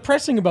what's so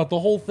depressing about the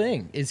whole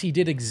thing is he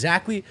did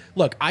exactly.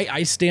 Look,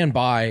 I stand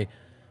by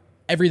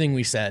everything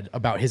we said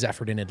about his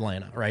effort in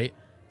Atlanta, right?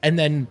 And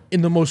then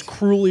in the most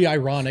cruelly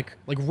ironic,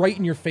 like right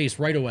in your face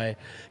right away,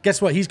 guess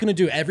what? He's going to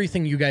do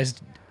everything you guys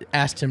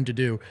asked him to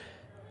do.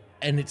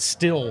 And it's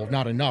still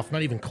not enough,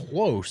 not even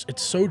close.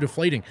 It's so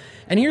deflating.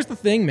 And here's the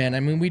thing, man. I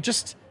mean, we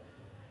talked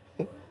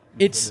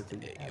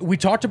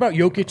about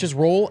Jokic's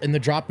role in the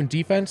drop in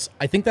defense.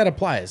 I think that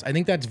applies. I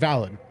think that's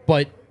valid.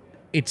 But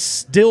it's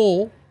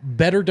still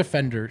better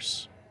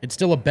defenders. It's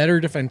still a better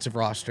defensive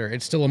roster.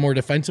 It's still a more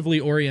defensively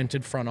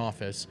oriented front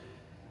office.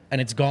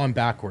 And it's gone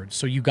backwards.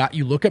 So you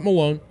look at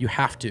Malone, you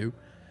have to.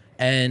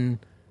 And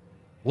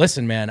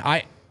listen, man,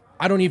 I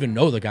don't even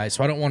know the guy,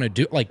 so I don't want to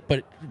do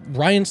but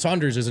Ryan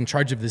Saunders is in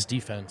charge of this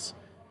defense.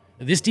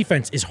 This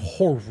defense is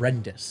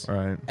horrendous.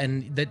 Right.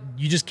 And that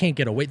you just can't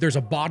get away. There's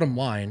a bottom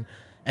line.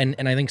 And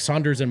I think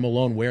Saunders and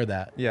Malone wear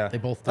that. Yeah. They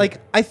both do.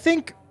 Like, I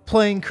think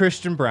playing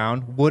Christian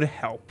Brown would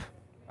help.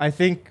 I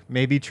think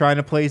maybe trying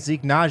to play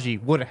Zeke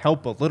Naji would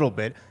help a little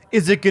bit.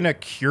 Is it going to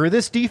cure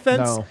this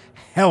defense? No.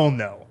 Hell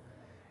no.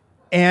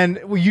 And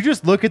when you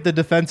just look at the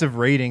defensive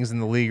ratings in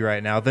the league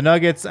right now, the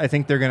Nuggets, I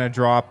think they're going to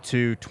drop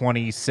to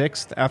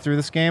 26th after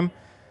this game.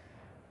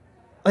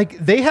 Like,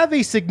 they have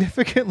a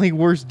significantly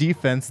worse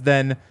defense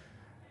than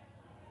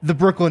the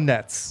Brooklyn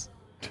Nets,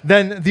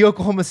 than the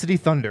Oklahoma City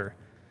Thunder,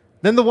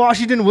 than the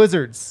Washington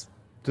Wizards,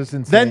 Just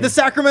insane. than the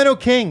Sacramento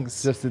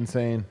Kings. Just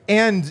insane.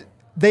 And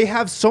they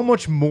have so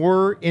much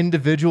more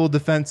individual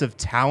defensive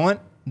talent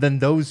than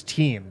those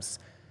teams.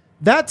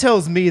 That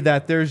tells me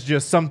that there's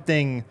just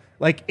something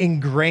like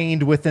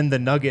ingrained within the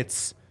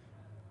Nuggets,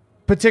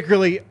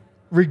 particularly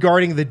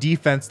regarding the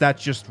defense,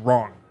 that's just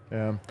wrong.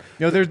 Yeah.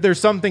 You know, there's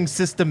something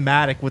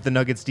systematic with the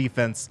Nuggets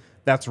defense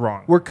that's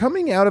wrong. We're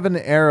coming out of an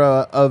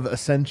era of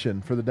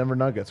ascension for the Denver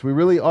Nuggets. We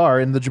really are.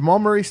 And the Jamal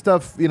Murray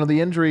stuff, you know,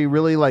 the injury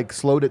really like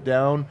slowed it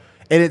down.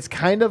 And it's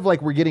kind of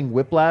like we're getting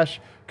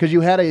whiplash because you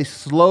had a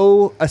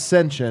slow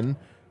ascension.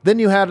 Then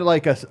you had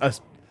like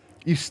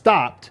you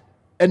stopped.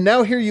 And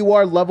now here you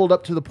are leveled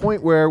up to the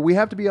point where we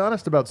have to be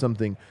honest about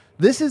something.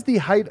 This is the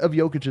height of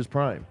Jokic's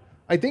prime.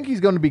 I think he's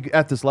going to be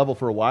at this level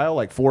for a while,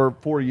 like 4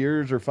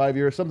 years or 5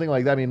 years, something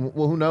like that. I mean,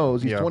 well, who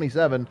knows? He's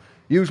 27.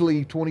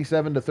 Usually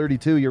 27 to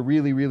 32, you're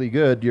really, really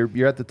good.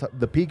 You're at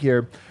the peak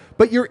here.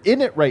 But you're in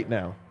it right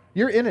now.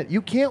 You're in it.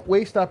 You can't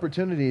waste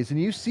opportunities.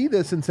 And you see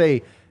this and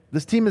say,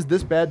 this team is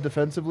this bad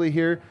defensively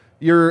here.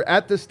 You're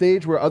at the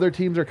stage where other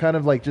teams are kind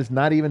of like just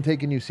not even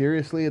taking you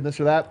seriously and this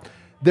or that.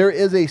 There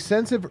is a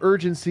sense of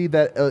urgency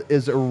that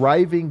is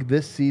arriving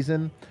this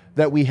season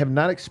that we have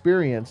not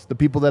experienced, the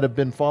people that have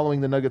been following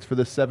the Nuggets for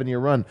this 7-year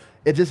run.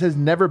 It just has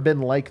never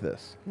been like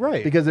this.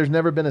 Right. Because there's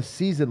never been a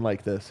season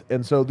like this.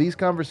 And so these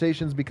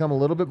conversations become a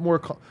little bit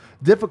more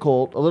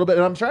difficult, a little bit.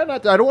 And I'm trying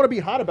not to, I don't want to be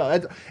hot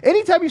about it.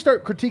 Anytime you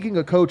start critiquing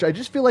a coach, I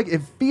just feel like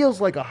it feels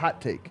like a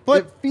hot take.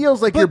 But- it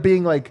feels like but you're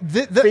being like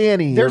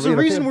fanny. There's or, a you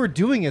know, reason fan- we're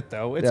doing it,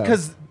 though. It's Yeah.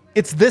 because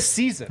it's this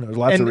season. There's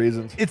lots of And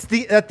reasons. It's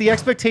that the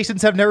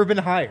expectations have never been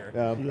higher.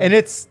 Yeah. And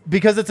it's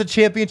because it's a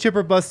championship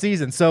or bust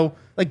season. So,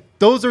 like,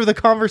 those are the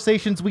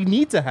conversations we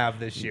need to have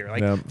this year.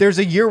 Like, Yeah. there's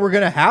a year we're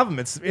going to have them.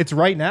 It's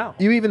right now.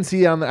 You even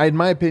see in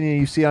my opinion,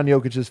 you see on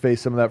Jokic's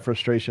face some of that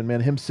frustration, man.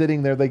 Him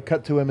sitting there, they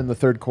cut to him in the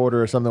third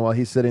quarter or something while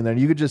he's sitting there.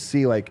 And you could just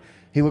see, like,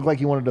 he looked like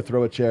he wanted to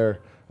throw a chair.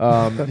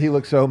 He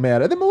looked so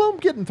mad. And then Malone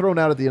getting thrown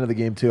out at the end of the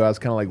game, too. I was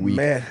kind of like, weak.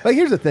 Man. Like,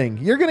 here's the thing.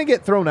 You're going to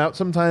get thrown out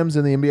sometimes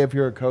in the NBA if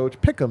you're a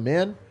coach. Pick him,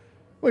 man.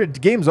 Wait, the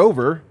game's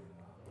over.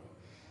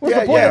 What's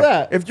the point of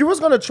that? If you was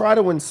going to try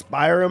to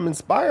inspire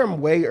him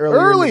way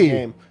earlier in the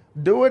game.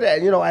 Do it at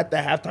the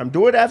halftime.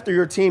 Do it after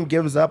your team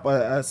gives up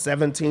a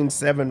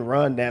 17-7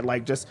 run that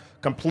like just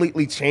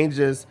completely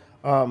changes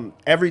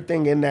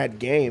everything in that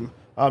game.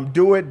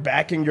 Do it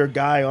backing your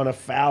guy on a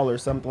foul or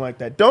something like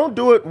that. Don't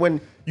do it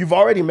when you've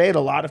already made a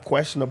lot of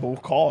questionable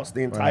calls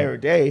the entire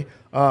day.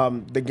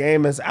 The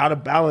game is out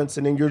of balance,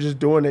 and then you're just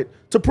doing it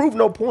to prove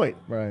no point.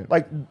 Right.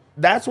 Like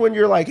that's when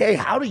you're like, hey,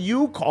 how do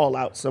you call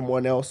out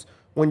someone else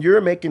when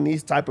you're making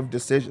these type of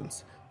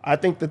decisions? I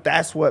think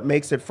that's what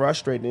makes it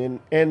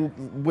frustrating.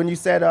 And when you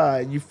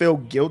said you feel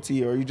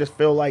guilty or you just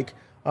feel like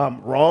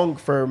wrong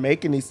for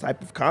making these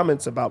type of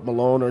comments about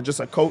Malone or just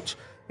a coach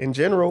in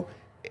general,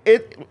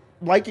 it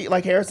like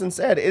Harrison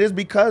said, it is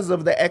because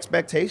of the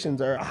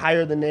expectations are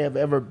higher than they have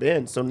ever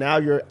been. So now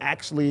you're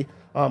actually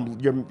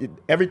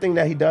everything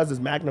that he does is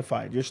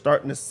magnified. You're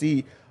starting to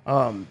see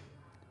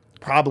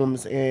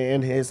problems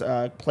in his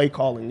play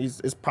calling,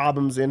 his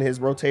problems in his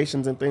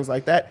rotations and things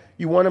like that.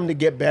 You want him to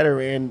get better,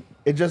 and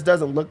it just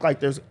doesn't look like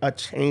there's a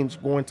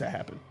change going to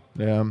happen.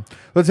 Yeah.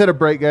 Let's hit a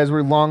break, guys.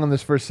 We're long on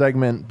this first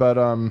segment, but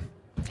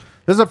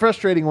this is a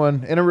frustrating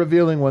one and a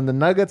revealing one. The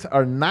Nuggets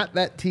are not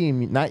that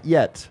team, not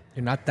yet.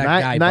 You're not that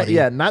guy, Not buddy.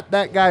 yet. Not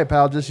that guy,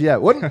 pal, just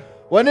yet. What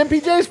Wasn't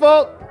MPJ's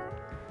fault.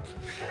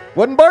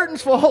 Wasn't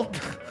Barton's fault.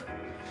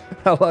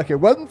 I like it.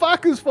 Wasn't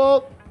Faku's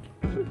fault.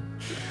 Guys,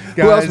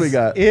 Who else we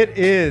got? It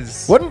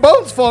is. Wasn't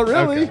Bone's fault,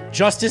 really. Okay.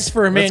 Justice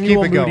for Let's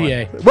Emmanuel keep it going.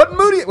 Moutier. Wasn't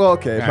Moody? Well,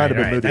 okay, it All might right, have been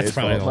all right, Moody's that's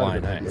probably the fault.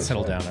 line. All right,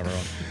 settle down, everyone.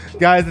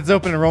 Guys, it's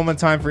open enrollment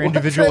time for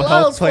individual Trey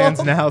health Lyles' plans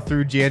fault. now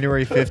through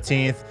January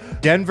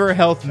 15th. Denver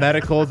Health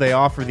Medical, they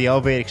offer the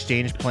Elevate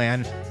Exchange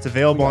plan. It's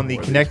available on the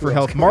Connect for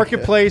Health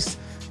marketplace.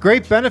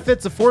 Great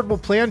benefits,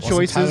 affordable plan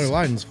Wasn't Tyler choices.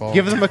 Lyden's fault.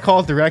 Give them a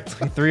call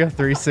directly,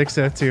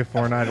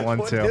 303-602-4912.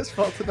 Wasn't his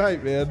fault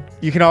tonight, man.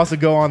 You can also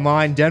go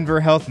online,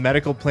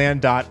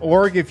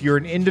 denverhealthmedicalplan.org. If you're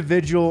an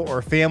individual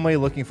or family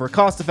looking for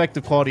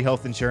cost-effective quality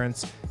health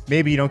insurance,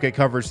 maybe you don't get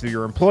coverage through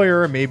your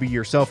employer, maybe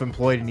you're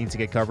self-employed and need to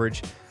get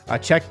coverage,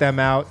 check them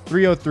out,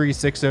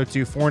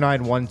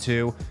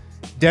 303-602-4912.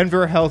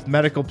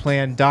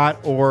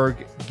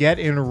 denverhealthmedicalplan.org. Get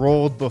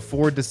enrolled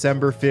before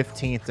December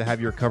 15th to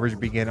have your coverage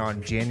begin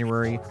on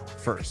January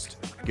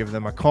 1st. Give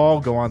them a call.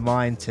 Go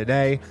online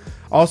today.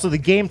 Also, the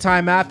Game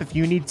Time app, if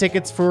you need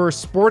tickets for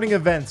sporting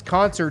events,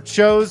 concert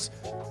shows,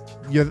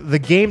 the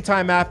Game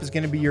Time app is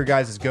going to be your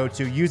guys'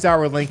 go-to. Use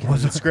our link in the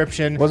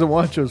description. Wasn't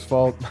Wancho's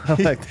fault. I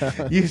like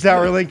that. Use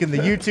our link in the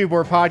YouTube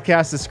or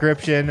podcast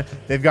description.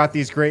 They've got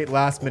these great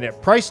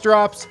last-minute price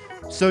drops,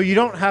 so you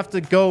don't have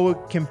to go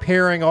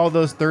comparing all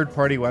those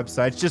third-party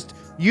websites. Just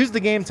use the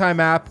Game Time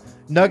app,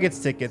 Nuggets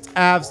tickets,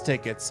 Avs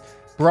tickets,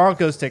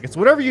 Broncos tickets,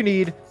 whatever you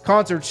need,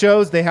 concert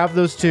shows, they have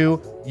those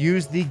too.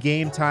 Use the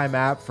Game Time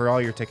app for all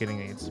your ticketing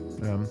needs.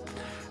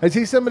 I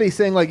see somebody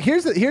saying, like,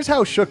 here's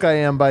how shook I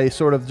am by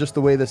sort of just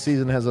the way the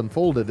season has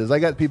unfolded. Is I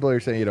got people who are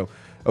saying, OG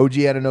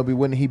Anunoby,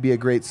 wouldn't he be a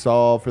great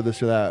solve for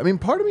this or that? I mean,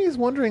 part of me is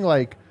wondering,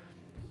 like,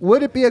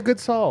 would it be a good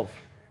solve?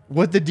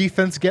 Would the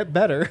defense get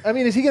better? I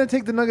mean, is he going to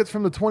take the Nuggets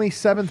from the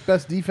 27th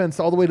best defense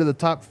all the way to the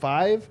top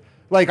 5?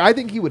 Like, I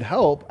think he would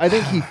help. I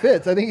think he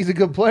fits. I think he's a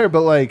good player,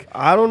 but, like,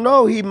 I don't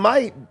know. He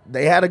might.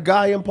 They had a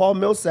guy in Paul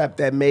Millsap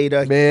that made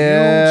a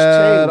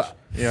Man. huge change.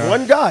 Yeah.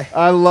 One guy.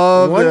 I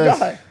love One this.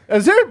 guy.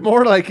 Is there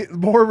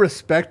more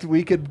respect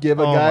we could give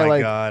a Oh guy my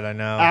like God, I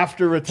know.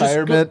 after Just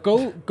retirement?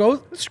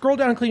 go scroll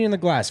down cleaning the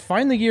glass.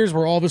 Find the years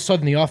where all of a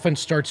sudden the offense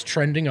starts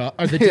trending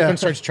up, or the defense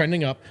starts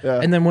trending up,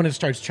 and then when it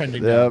starts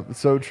trending down. Yeah,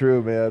 so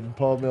true, man.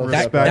 Paul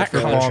Millsap. That Respect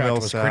for Paul contract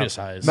was Millsap.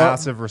 criticized.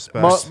 Massive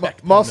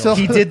respect. Marcel,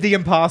 He did the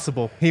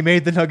impossible. He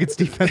made the Nuggets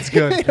defense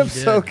good. made him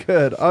so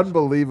good.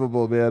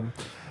 Unbelievable, man.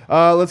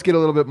 Let's get a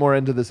little bit more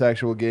into this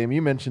actual game.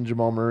 You mentioned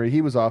Jamal Murray.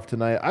 He was off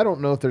tonight. I don't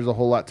know if there's a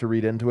whole lot to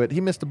read into it.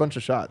 He missed a bunch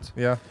of shots.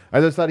 Yeah.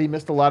 I just thought he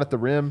missed a lot at the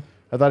rim.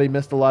 I thought he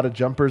missed a lot of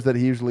jumpers that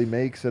he usually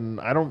makes,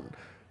 and I don't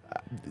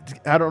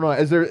know.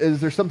 Is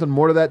there something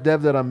more to that,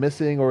 Dev, that I'm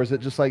missing, or is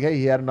it just like, hey,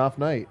 he had an off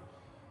night?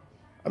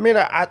 I mean,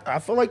 I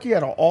feel like he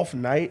had an off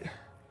night.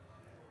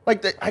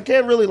 Like, I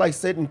can't really, like,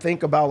 sit and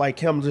think about, like,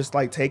 him just,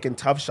 like, taking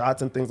tough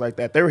shots and things like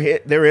that.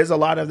 There is a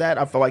lot of that.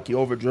 I feel like he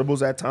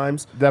over-dribbles at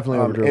times. Definitely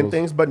over-dribbles. And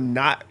things, but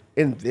not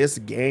in this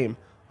game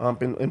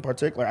in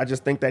particular. I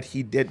just think that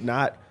he did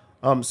not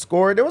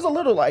score. There was a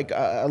little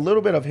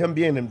bit of him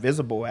being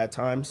invisible at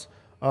times.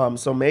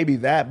 So maybe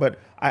that, but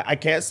I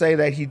can't say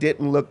that he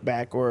didn't look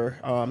back or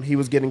he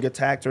was getting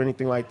attacked or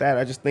anything like that.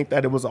 I just think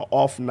that it was an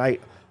off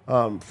night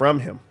from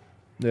him.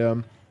 Yeah.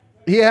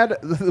 He had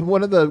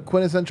one of the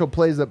quintessential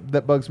plays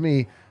that bugs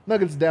me.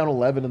 Nuggets down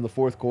 11 in the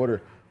fourth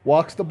quarter.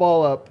 Walks the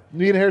ball up.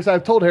 Me and Harris,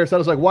 I've told Harris, I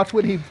was like, watch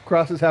when he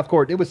crosses half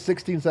court. It was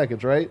 16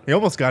 seconds, right? He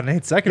almost got an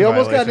 8-second He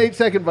violation. almost got an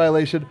 8-second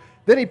violation.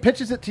 Then he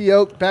pitches it to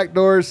Yoke,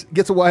 backdoors,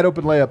 gets a wide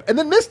open layup, and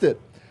then missed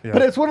it. Yeah.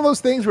 But it's one of those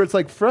things where it's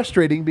like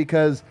frustrating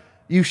because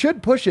you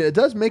should push it. It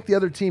does make the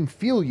other team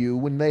feel you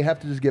when they have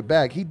to just get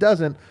back. He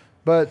doesn't.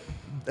 But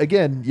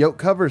again, Yoke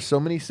covers so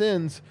many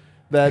sins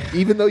that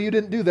even though you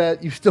didn't do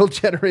that, you still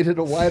generated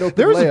a wide open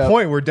There was layup. a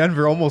point where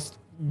Denver almost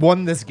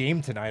won this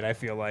game tonight, I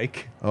feel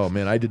like. Oh,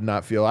 man, I did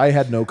not feel. I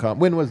had no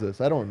When was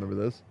this? I don't remember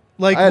this.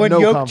 Like I had when no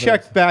Yoke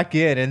confidence. checked back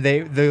in and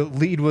the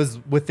lead was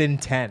within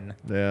 10.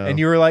 Yeah. And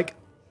you were like,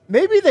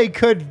 maybe they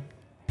could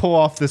pull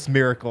off this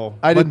miracle.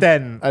 I but didn't-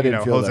 then, I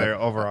didn't feel Jose that.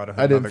 Alvarado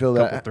had I didn't another feel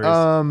that. couple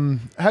threes.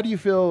 How do you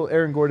feel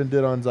Aaron Gordon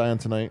did on Zion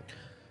tonight?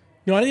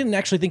 I didn't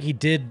actually think he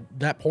did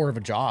that poor of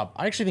a job.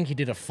 I actually think he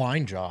did a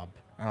fine job.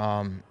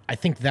 I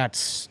think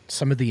that's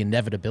some of the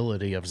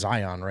inevitability of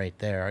Zion right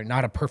there.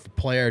 Not a perfect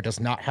player, does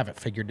not have it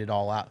figured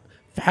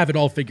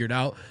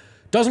out.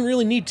 Doesn't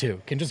really need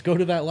to. Can just go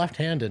to that left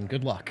hand and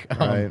good luck.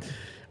 Right.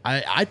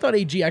 I thought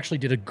AG actually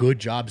did a good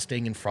job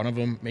staying in front of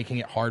him, making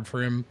it hard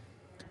for him.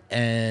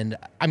 And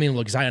I mean,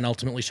 look, Zion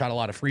ultimately shot a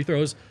lot of free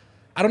throws.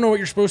 I don't know what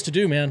you're supposed to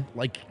do, man.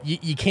 Like,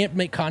 you can't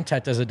make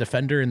contact as a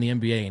defender in the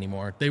NBA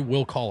anymore. They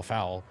will call a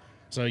foul.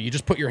 So you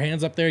just put your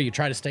hands up there. You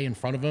try to stay in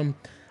front of him.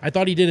 I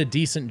thought he did a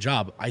decent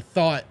job. I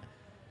thought,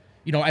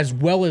 as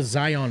well as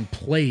Zion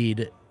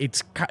played,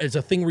 it's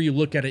a thing where you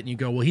look at it and you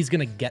go, well, he's going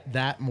to get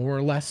that more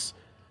or less.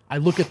 I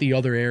look at the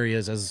other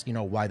areas as,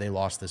 why they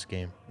lost this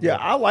game. Yeah,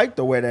 I like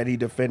the way that he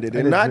defended.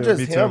 And did not too. just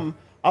Me too. him.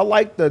 I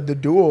like the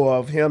duo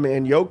of him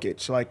and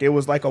Jokic. Like, it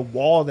was like a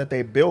wall that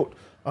they built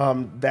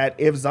that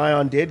if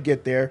Zion did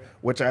get there,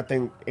 which I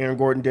think Aaron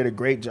Gordon did a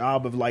great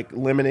job of like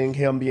limiting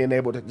him being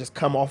able to just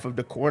come off of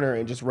the corner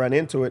and just run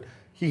into it,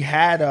 he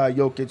had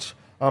Jokic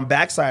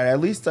backside, at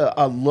least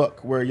a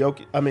look where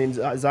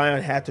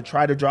Zion had to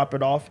try to drop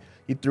it off.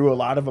 He threw a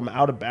lot of them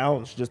out of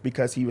bounds just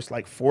because he was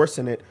like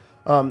forcing it.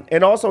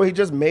 And also he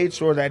just made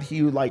sure that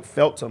he like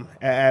felt him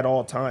at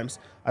all times.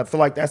 I feel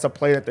like that's a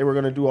play that they were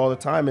going to do all the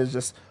time, is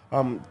just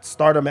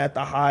start him at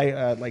the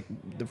high, like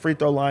the free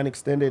throw line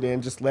extended,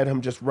 and just let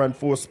him just run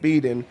full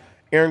speed. And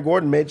Aaron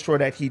Gordon made sure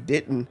that he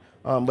didn't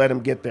let him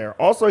get there.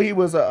 Also, he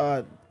was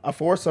a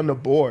force on the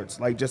boards,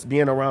 like just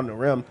being around the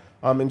rim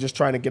and just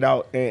trying to get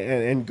out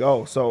and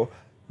go. So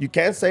you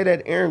can't say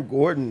that Aaron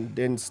Gordon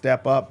didn't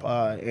step up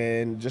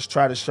and just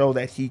try to show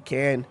that he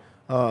can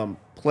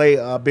play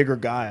a bigger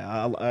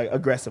guy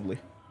aggressively.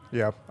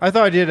 Yeah, I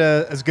thought I did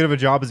as good of a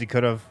job as he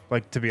could have,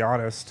 like, to be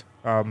honest.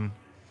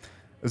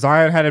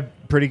 Zion had a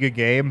pretty good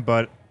game,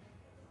 but,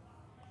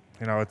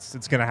 you know,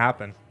 it's going to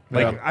happen.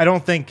 Like, I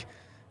don't think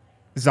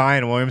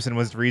Zion Williamson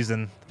was the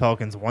reason the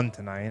Pelicans won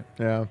tonight.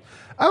 Yeah.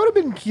 I would have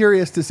been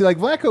curious to see, like,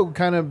 Vlatko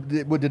kind of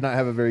did not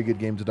have a very good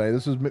game tonight.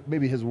 This was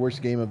maybe his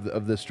worst game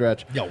of this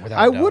stretch. Yeah, without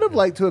I a doubt, would have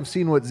liked to have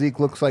seen what Zeke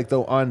looks like,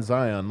 though, on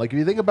Zion. Like, if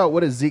you think about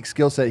what is Zeke's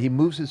skill set, he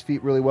moves his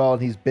feet really well,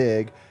 and he's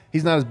big.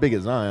 He's not as big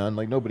as Zion.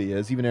 Like, nobody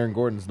is. Even Aaron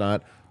Gordon's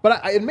not.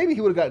 But and maybe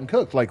he would have gotten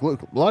cooked. Like,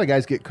 look, a lot of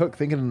guys get cooked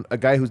thinking a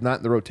guy who's not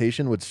in the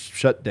rotation would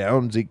shut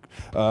down Zeke,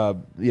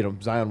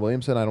 Zion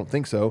Williamson. I don't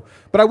think so.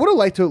 But I would have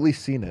liked to at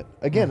least seen it.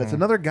 Again, it's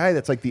another guy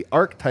that's like the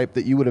archetype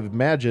that you would have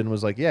imagined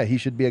was like, yeah, he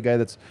should be a guy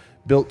that's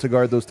built to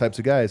guard those types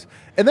of guys.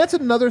 And that's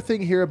another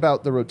thing here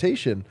about the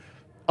rotation.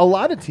 A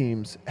lot of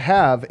teams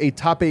have a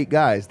top 8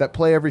 guys that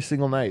play every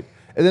single night.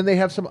 And then they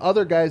have some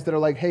other guys that are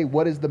like, hey,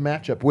 what is the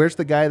matchup? Where's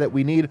the guy that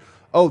we need?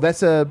 Oh,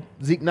 that's a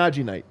Zeke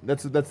Naji night.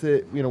 That's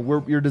it. You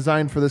know, you're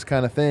designed for this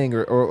kind of thing,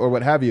 or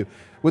what have you.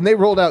 When they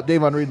rolled out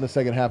Davon Reed in the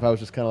second half, I was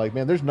just kind of like,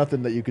 man, there's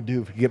nothing that you could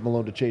do if you get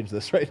Malone to change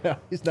this right now.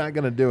 He's not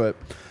going to do it.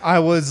 I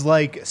was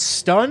like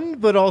stunned,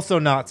 but also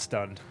not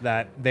stunned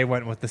that they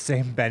went with the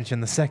same bench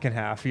in the second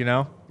half, you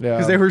know? Yeah.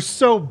 Because they were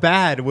so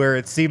bad where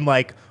it seemed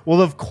like,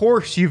 well, of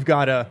course you've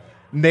got to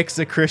mix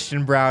a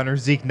Christian Brown or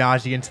Zeke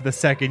Naji into the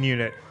second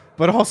unit.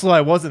 But also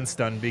I wasn't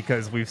stunned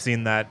because we've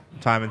seen that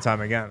time and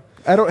time again.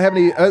 I don't have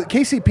any.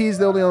 KCP is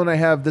the only one I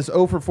have. This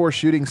 0 for 4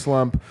 shooting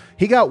slump.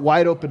 He got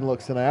wide open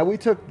looks tonight. We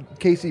took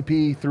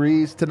KCP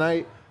threes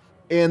tonight,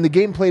 and the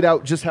game played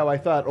out just how I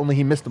thought, only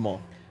he missed them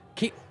all.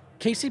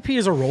 KCP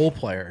is a role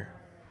player.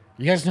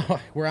 You guys know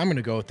where I'm going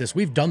to go with this.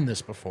 We've done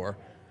this before.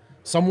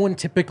 Someone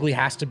typically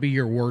has to be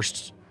your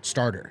worst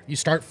starter. You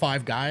start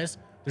 5 guys.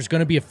 There's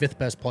going to be a 5th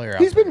best player out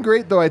He's there. been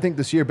great, though, I think,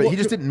 this year, but he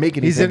just didn't make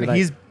anything tonight.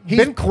 He's grown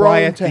been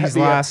quiet to these be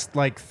a- last,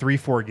 like,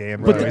 3-4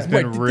 games. But He's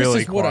been really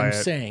this is what quiet.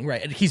 I'm saying,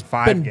 right? And he's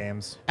 5 been,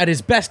 games. At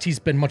his best, he's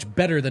been much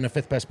better than a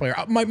 5th best player.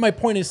 My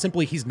point is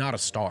simply he's not a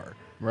star.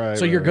 Right,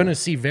 So right, you're right. going to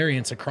see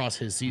variance across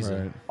his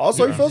season. Right.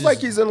 Also, he Yeah. feels like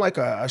he's in like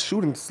a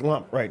shooting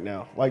slump right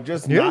now. Like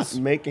just He not is.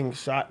 making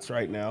shots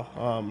right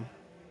now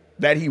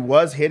that he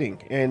was hitting,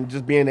 and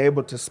just being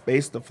able to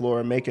space the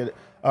floor and make it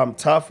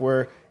tough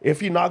where if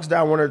he knocks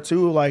down 1 or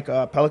 2, like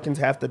Pelicans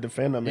have to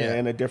defend him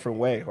in a different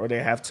way, or they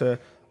have to,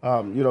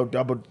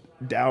 double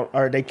down,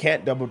 or they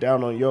can't double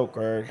down on Yoke,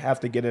 or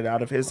have to get it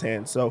out of his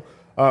hands. So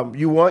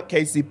you want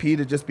KCP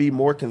to just be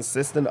more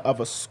consistent of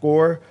a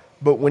scorer,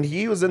 but when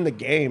he was in the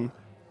game,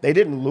 they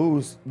didn't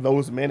lose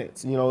those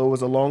minutes. You know, it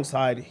was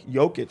alongside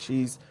Jokic.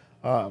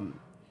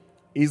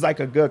 He's like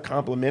a good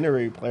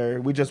complementary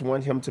player. We just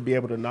want him to be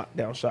able to knock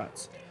down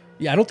shots.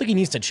 Yeah, I don't think he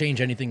needs to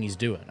change anything he's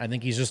doing. I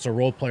think he's just a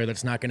role player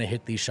that's not going to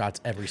hit these shots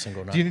every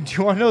single night. Do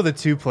you want to know the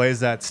 2 plays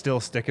that still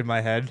stick in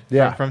my head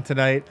Yeah. from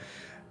tonight?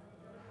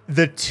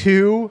 The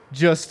 2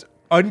 just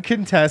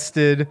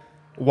uncontested,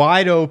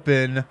 wide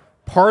open,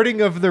 parting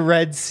of the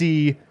Red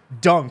Sea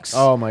dunks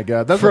Oh, my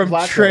God. That's from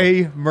Vlatko.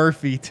 Trey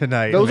Murphy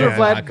tonight. Those man.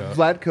 are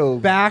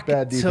Vlatko back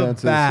bad to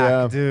defenses. back,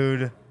 yeah.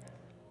 dude.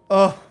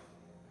 Oh,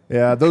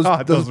 Yeah, those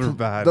were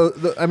bad.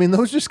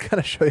 Those just kind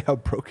of show you how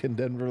broken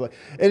Denver. Like,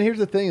 and here's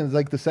the thing: is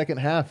like the second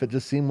half, it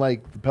just seemed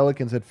like the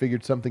Pelicans had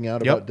figured something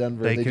out about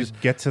Denver. They could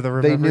just get to the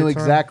rim They every knew time.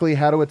 exactly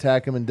how to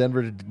attack him, and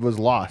Denver was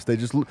lost.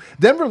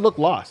 Denver looked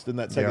lost in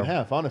that second Yeah.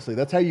 half. Honestly,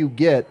 that's how you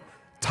get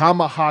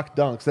tomahawk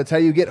dunks. That's how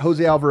you get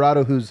Jose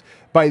Alvarado, who's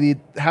by the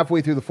halfway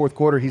through the fourth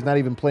quarter, he's not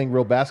even playing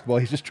real basketball.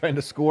 He's just trying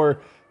to score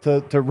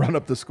to run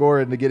up the score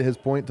and to get his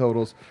point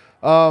totals.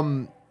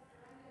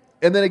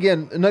 And then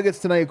again, Nuggets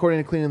tonight,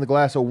 according to Cleaning the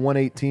Glass, a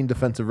 118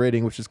 defensive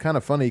rating, which is kind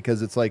of funny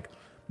because it's like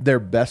their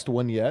best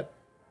one yet.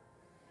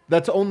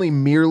 That's only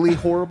merely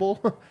horrible.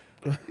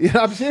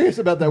 I'm serious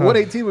about that.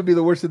 118 would be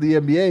the worst of the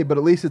NBA, but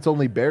at least it's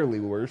only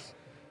barely worse.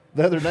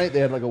 The other night they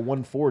had like a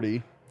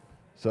 140.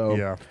 So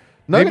yeah.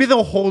 Nuggets- Maybe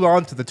they'll hold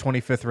on to the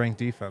 25th ranked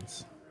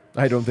defense.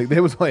 I don't think they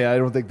was. Yeah, I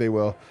don't think they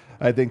will.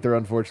 I think they're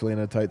unfortunately in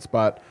a tight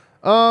spot.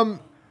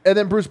 And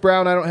then Bruce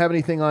Brown, I don't have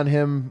anything on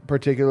him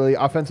particularly.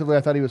 Offensively,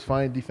 I thought he was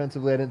fine.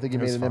 Defensively, I didn't think he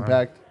made was an fine.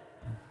 impact.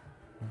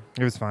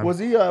 It was fine. Was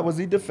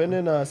he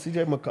defending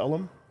C.J.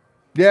 McCollum?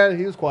 Yeah,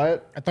 he was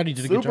quiet. I thought he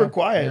did a good Super job.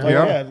 quiet.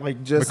 Yeah.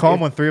 Like just McCollum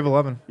went 3 of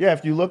 11. Yeah,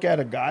 if you look at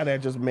a guy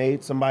that just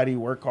made somebody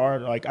work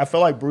hard, like I feel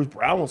like Bruce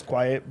Brown was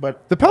quiet,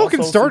 but The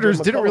Pelican also starters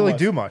CJ didn't McCollum really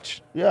was. do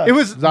much. Yeah. It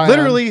was Zion.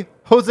 literally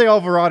Jose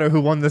Alvarado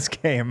who won this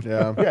game.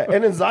 Yeah. Yeah,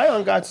 and then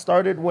Zion got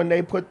started when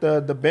they put the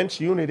bench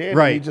unit in.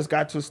 Right. And he just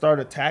got to start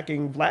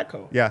attacking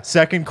Vlatko. Yeah,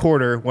 second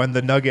quarter when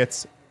the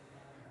Nuggets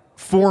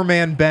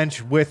 4-man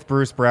bench with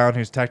Bruce Brown,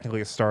 who's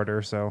technically a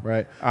starter, so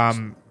Right.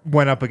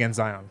 went up against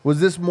Zion.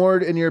 Was this more,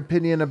 in your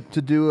opinion,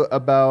 to do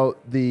about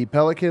the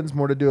Pelicans,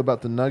 more to do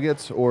about the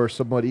Nuggets, or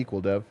somewhat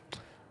equal, Dev?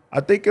 I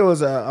think it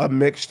was a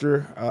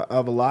mixture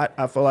of a lot.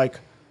 I feel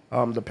like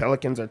the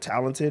Pelicans are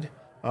talented,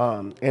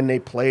 and they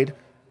played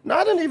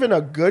not even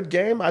a good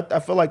game. I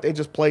feel like they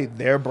just played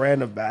their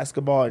brand of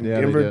basketball, and Yeah,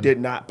 they Denver did. did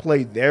not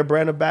play their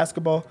brand of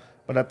basketball.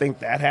 But I think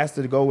that has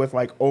to go with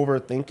like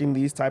overthinking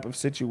these type of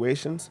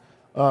situations.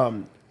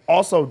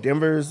 Also,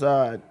 Denver's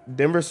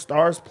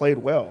stars played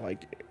well,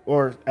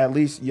 or at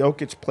least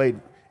Jokic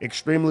played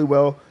extremely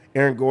well.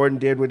 Aaron Gordon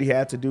did what he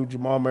had to do.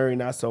 Jamal Murray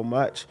not so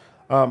much.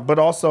 But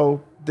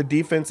also the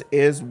defense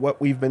is what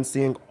we've been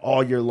seeing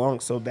all year long.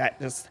 So that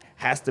just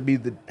has to be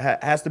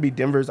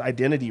Denver's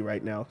identity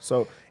right now.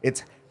 So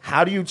it's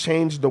how do you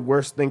change the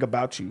worst thing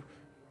about you?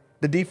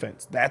 The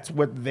defense. That's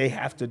what they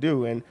have to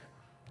do. And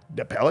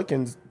the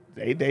Pelicans,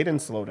 they didn't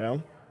slow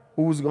down.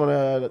 When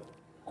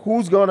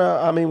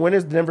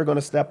is Denver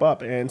gonna step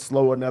up and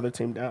slow another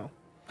team down?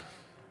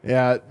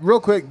 Yeah,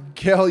 real quick,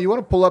 Kel, you want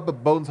to pull up a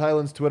Bones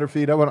Highlands Twitter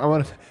feed?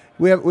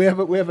 We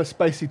have a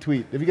spicy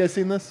tweet. Have you guys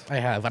seen this? I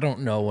have. I don't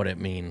know what it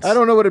means. I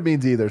don't know what it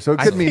means either, so it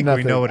I could mean think we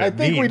nothing. know what I it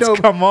think we means. know.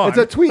 Come on. It's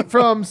a tweet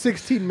from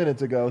 16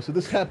 minutes ago, so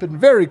this happened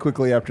very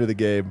quickly after the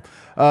game.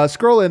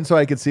 Scroll in so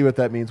I can see what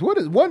that means.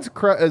 One's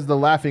is the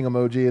laughing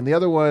emoji, and the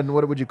other one,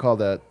 what would you call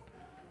that?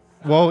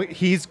 Well,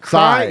 he's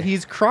Sigh.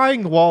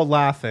 crying while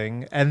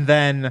laughing, and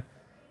then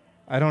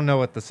I don't know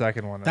what the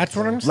second one is. That's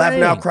what I'm saying.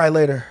 Laugh now, cry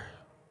later.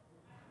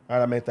 All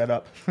right, I made that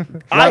up.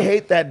 I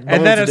hate that. And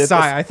Bones then a did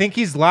sigh. this. I think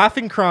he's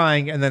laughing,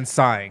 crying, and then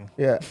sighing.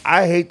 Yeah,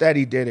 I hate that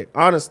he did it.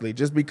 Honestly,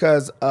 just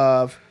because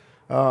of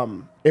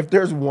if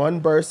there's one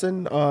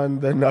person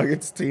on the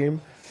Nuggets team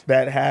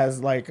that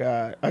has like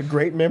a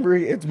great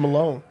memory, it's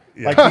Malone.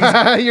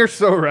 Like You're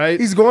so right.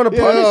 he's going to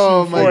punish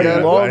Oh, you my for a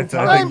God. long I think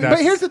time. But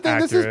that's here's the thing: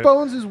 this is accurate.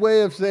 Bones'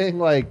 way of saying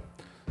like,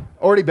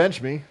 already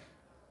benched me,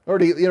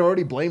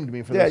 already blamed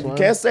me for Yeah, this you one.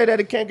 can't say that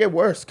it can't get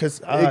worse because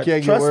can't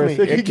get trust worse.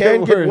 me, it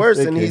can get worse,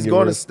 It and can he's get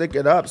going to worse. stick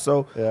it up.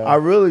 So Yeah. I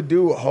really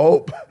do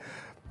hope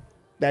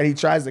that he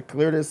tries to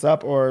clear this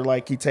up or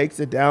like he takes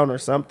it down or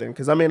something.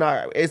 Because I mean,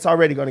 it's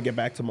already going to get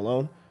back to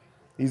Malone.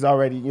 He's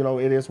already,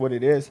 it is what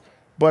it is.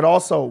 But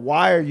also,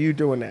 why are you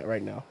doing that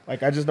right now?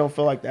 Like, I just don't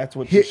feel like that's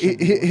what you should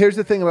be doing. Here's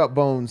the thing about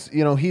Bones.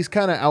 He's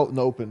kind of out in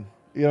the open.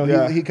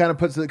 Yeah. He kind of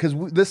puts it because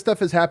this stuff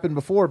has happened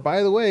before.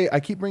 By the way,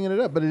 I keep bringing it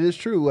up, but it is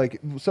true. Like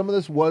some of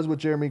this was with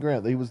Jeremy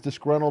Grant. He was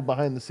disgruntled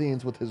behind the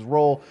scenes with his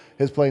role,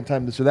 his playing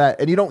time, this or that,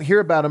 and you don't hear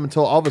about him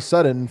until all of a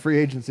sudden in free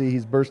agency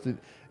he's bursted.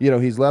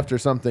 He's left or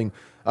something.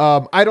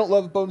 I don't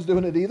love Bones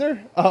doing it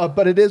either,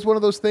 but it is one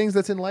of those things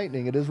that's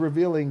enlightening. It is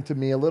revealing to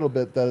me a little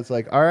bit that it's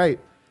like, all right.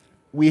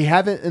 We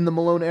haven't in the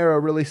Malone era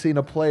really seen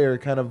a player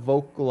kind of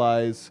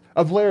vocalize,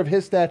 a player of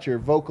his stature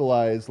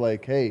vocalize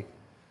like, hey,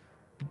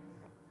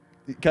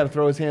 kind of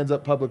throw his hands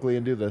up publicly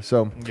and do this.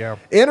 So, Yeah.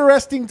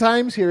 interesting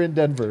times here in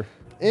Denver.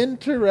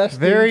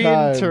 Very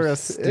times.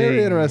 interesting.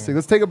 Very interesting.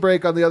 Let's take a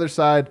break on the other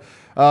side.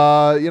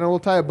 We'll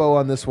tie a bow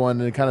on this one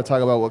and kind of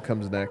talk about what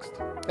comes next.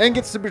 And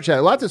get super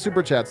chat. Lots of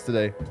super chats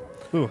today.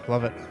 Ooh,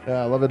 love it.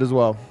 Yeah, I love it as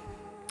well.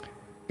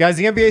 Guys,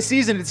 the NBA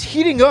season, it's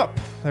heating up.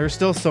 There are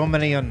still so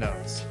many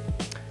unknowns.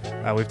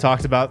 We've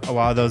talked about a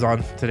lot of those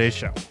on today's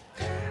show.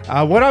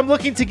 What I'm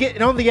looking to get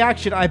in on the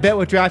action, I bet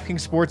with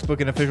DraftKings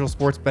Sportsbook, an official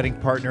sports betting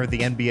partner of the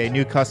NBA.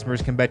 New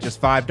customers can bet just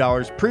 $5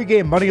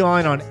 pregame money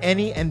line on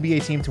any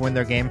NBA team to win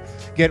their game.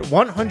 Get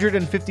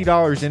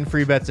 $150 in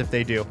free bets if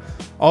they do.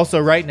 Also,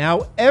 right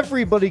now,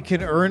 everybody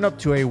can earn up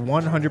to a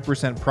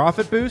 100%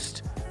 profit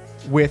boost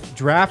with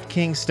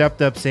DraftKings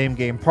stepped up same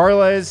game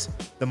parlays.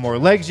 The more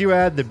legs you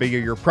add, the bigger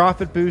your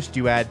profit boost.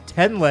 You add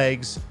 10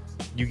 legs,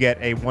 you get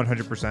a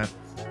 100%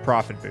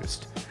 profit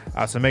boost.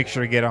 So make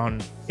sure to get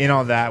in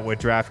on that with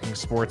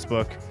DraftKings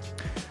Sportsbook.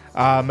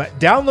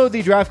 Download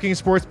the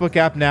DraftKings Sportsbook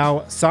app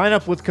now. Sign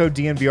up with code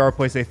DNVR.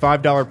 Place a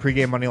 $5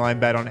 pregame moneyline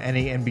bet on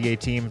any NBA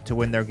team to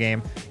win their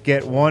game.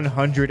 Get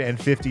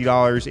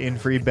 $150 in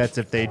free bets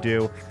if they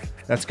do.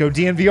 That's code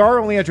DNVR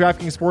only at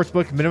DraftKings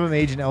Sportsbook. Minimum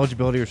age and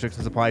eligibility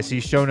restrictions apply. See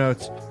show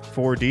notes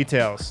for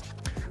details.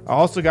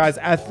 Also, guys,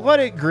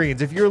 Athletic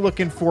Greens. If you're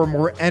looking for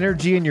more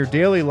energy in your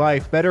daily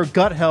life, better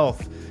gut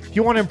health, if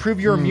you want to improve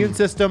your immune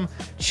system,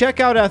 check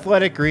out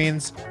Athletic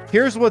Greens.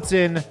 Here's what's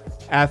in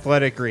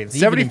Athletic Greens. It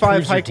even 75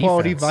 improves your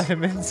high-quality defense.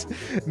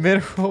 vitamins,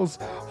 minerals,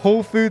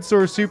 whole food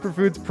source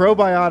superfoods,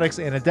 probiotics,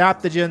 and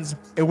adaptogens.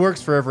 It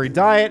works for every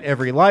diet,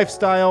 every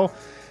lifestyle.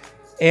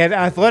 And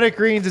Athletic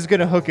Greens is going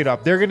to hook it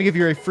up. They're going to give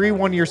you a free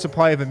 1-year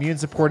supply of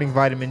immune-supporting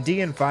vitamin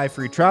D and 5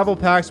 free travel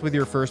packs with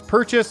your first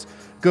purchase.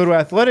 Go to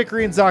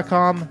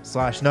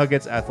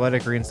athleticgreens.com/nuggets,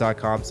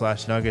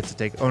 athleticgreens.com/nuggets to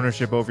take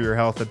ownership over your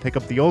health and pick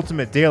up the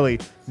ultimate daily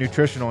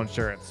nutritional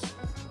insurance.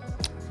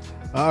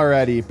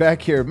 Alrighty, back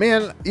here.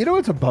 Man, you know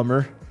it's a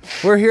bummer?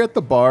 We're here at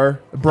the bar.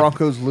 The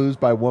Broncos lose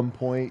by 1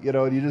 point. You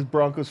know, you just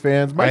Broncos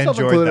fans. Myself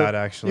enjoyed included. that,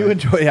 actually. You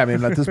enjoy. Yeah, I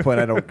mean, at this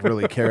point, I don't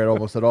really care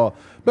almost at all.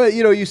 But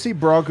you know, you see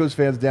Broncos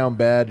fans down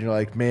bad, and you're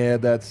like, man,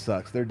 that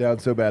sucks. They're down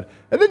so bad,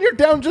 and then you're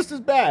down just as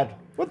bad.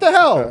 What the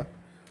hell?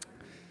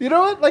 You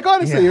know what? Like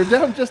honestly, you're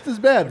down just as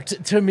bad.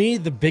 To me,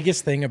 the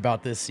biggest thing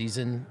about this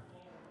season,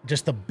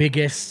 just the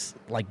biggest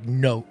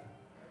note,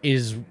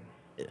 is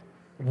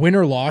win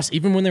or loss.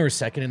 Even when they were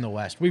second in the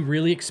West, we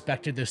really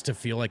expected this to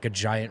feel like a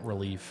giant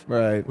relief.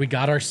 Right. We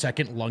got our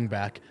second lung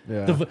back.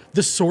 Yeah.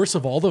 The source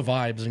of all the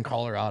vibes in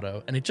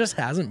Colorado, and it just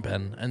hasn't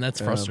been, and that's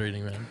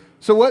frustrating, man.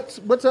 So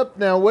what's up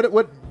now? What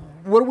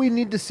do we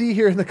need to see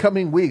here in the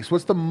coming weeks?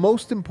 What's the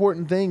most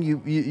important thing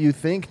you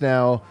think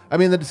now? I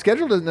mean, the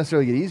schedule doesn't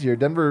necessarily get easier.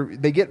 Denver,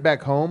 they get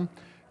back home.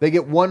 They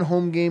get one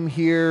home game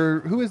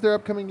here. Who is their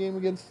upcoming game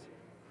against?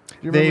 Do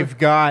you remember? They've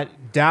got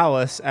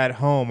Dallas at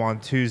home on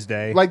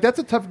Tuesday. Like, that's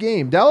a tough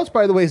game. Dallas,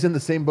 by the way, is in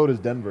the same boat as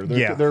Denver.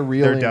 They're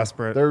reeling. They're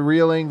desperate. They're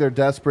reeling. They're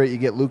desperate. You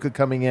get Luka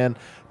coming in, a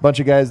bunch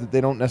of guys that they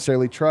don't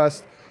necessarily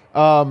trust.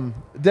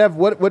 Dev,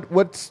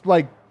 what's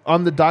like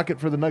on the docket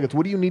for the Nuggets?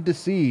 What do you need to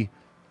see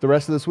the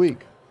rest of this week?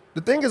 The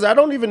thing is, I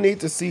don't even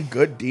need to see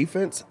good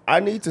defense.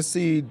 I need to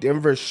see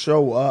Denver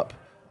show up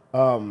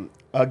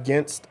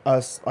against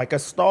us like a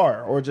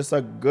star or just a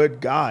good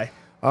guy.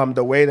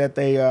 The way that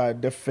they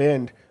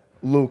defend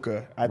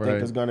Luka, I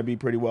think, is going to be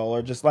pretty well.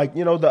 Or just like,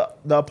 you know, the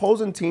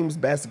opposing team's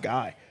best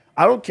guy.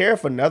 I don't care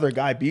if another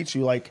guy beats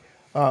you. Like,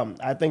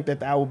 I think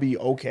that will be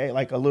okay,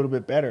 like a little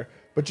bit better.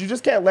 But you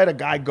just can't let a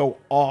guy go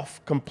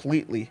off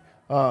completely.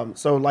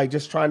 So, like,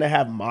 just trying to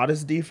have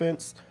modest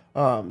defense.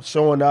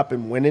 Showing up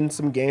and winning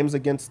some games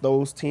against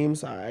those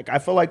teams. I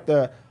feel like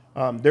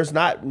there's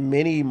not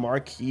many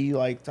marquee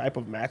type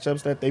of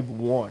matchups that they've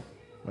won.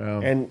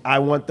 Wow. And I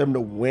want them to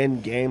win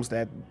games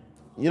that,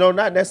 you know,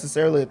 not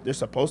necessarily they're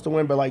supposed to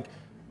win, but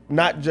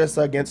not just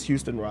against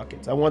Houston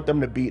Rockets. I want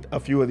them to beat a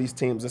few of these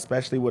teams,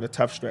 especially with a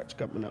tough stretch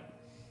coming up.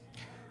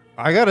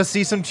 I got to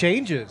see some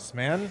changes,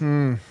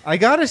 man. I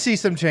got to see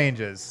some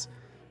changes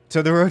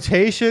to the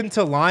rotation,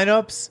 to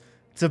lineups,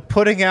 to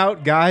putting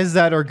out guys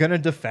that are going to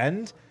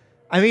defend.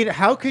 I mean,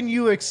 how can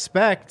you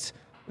expect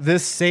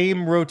this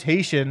same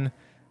rotation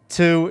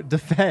to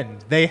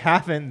defend? They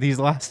haven't these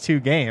last 2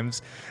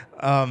 games.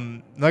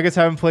 Nuggets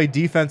haven't played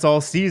defense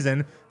all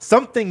season.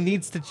 Something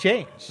needs to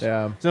change.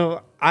 Yeah.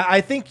 So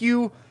I think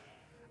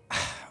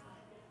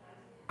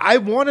I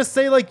want to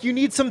say you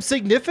need some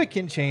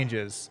significant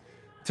changes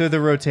to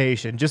the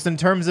rotation, just in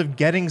terms of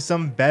getting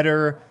some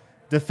better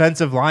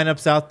defensive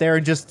lineups out there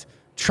and just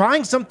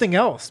trying something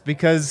else,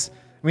 because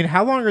I mean,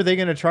 how long are they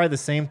going to try the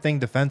same thing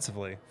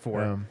defensively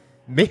for? Yeah.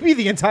 Maybe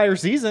the entire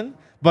season,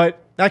 but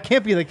that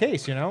can't be the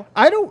case, you know?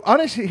 I don't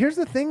honestly. Here's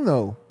the thing,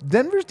 though.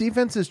 Denver's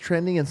defense is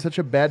trending in such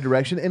a bad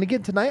direction. And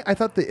again, tonight I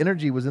thought the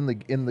energy was in the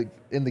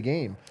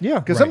game. Yeah,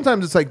 because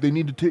sometimes it's like they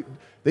need to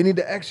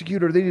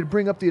execute or they need to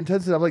bring up the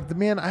intensity. I'm like,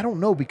 man, I don't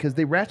know, because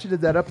they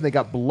ratcheted that up and they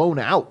got blown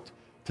out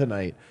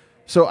tonight.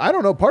 So I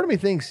don't know. Part of me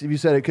thinks if you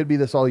said it could be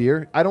this all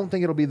year, I don't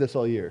think it'll be this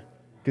all year,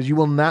 because you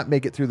will not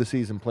make it through the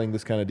season playing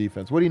this kind of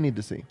defense. What do you need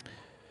to see?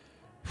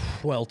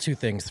 Well, 2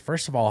 things.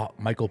 First of all,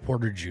 Michael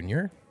Porter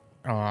Jr.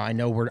 I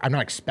know I'm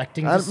not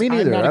expecting. Me neither. I'm not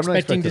I'm not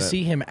expecting to expecting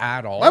see him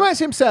at all. I might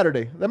see him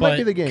Saturday. That might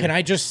be the game. Can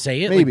I just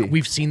say it? Maybe.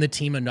 We've seen the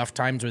team enough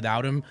times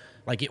without him.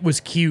 It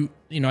was cute.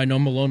 You know, I know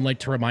Malone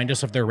liked to remind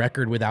us of their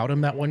record without him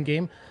that one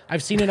game.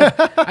 I've seen enough.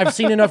 I've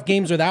seen enough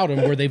games without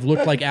him where they've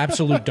looked like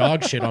absolute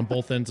dog shit on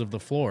both ends of the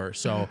floor.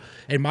 So,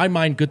 in my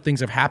mind, good things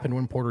have happened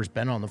when Porter's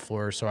been on the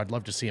floor. So, I'd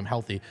love to see him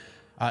healthy.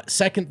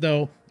 Second,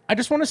 though, I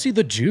just want to see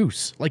the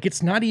juice.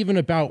 It's not even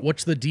about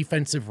what's the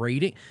defensive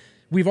rating.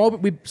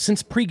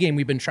 Since pregame,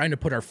 we've been trying to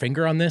put our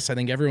finger on this. I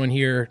think everyone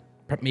here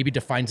maybe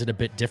defines it a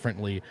bit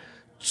differently.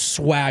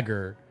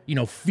 Swagger,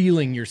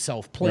 feeling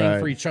yourself,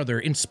 playing for each other,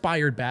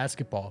 inspired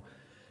basketball.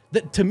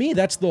 To me,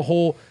 that's the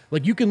whole,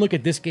 you can look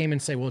at this game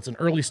and say, well, it's an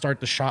early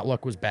start. The shot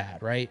luck was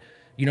bad, right?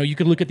 You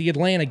could look at the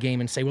Atlanta game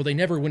and say, well, they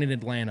never win in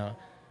Atlanta.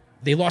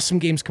 They lost some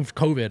games because of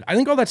COVID. I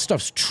think all that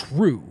stuff's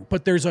true,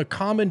 but there's a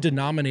common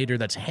denominator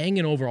that's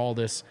hanging over all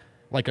this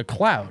like a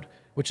cloud,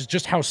 which is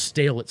just how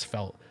stale it's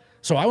felt.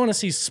 So I want to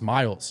see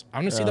smiles. I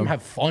want to see them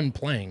have fun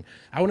playing.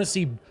 I want to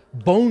see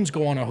Bones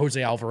go on a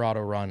Jose Alvarado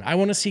run. I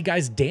want to see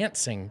guys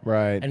dancing.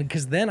 Right. And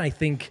because then I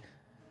think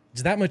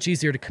it's that much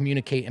easier to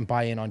communicate and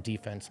buy in on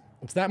defense.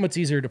 It's that much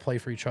easier to play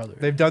for each other.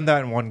 They've done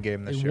that in one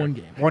game this year. One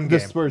game. One game.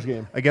 The Spurs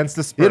game. Against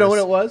the Spurs. You know when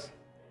it was?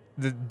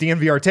 The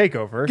DNVR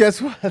takeover.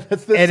 Guess what?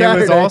 That's the And Saturday.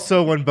 it was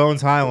also when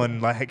Bones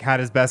Highland had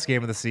his best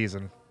game of the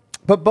season.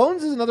 But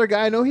Bones is another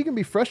guy. I know he can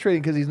be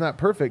frustrating because he's not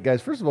perfect,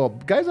 guys. First of all,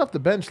 guys off the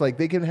bench,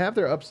 they can have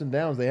their ups and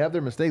downs. They have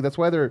their mistakes. That's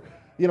why they're,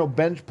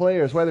 bench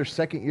players, why they're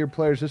second-year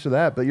players, this or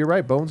that. But you're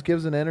right. Bones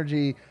gives an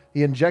energy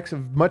He injects a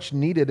much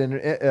needed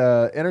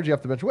energy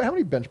off the bench. Wait, how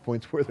many bench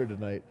points were there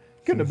tonight?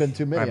 Couldn't have been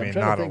too many. I mean, I'm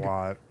trying not to think. a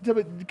lot. Yeah,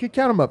 but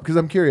count them up because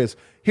I'm curious.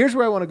 Here's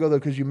where I want to go though,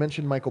 because you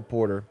mentioned Michael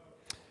Porter.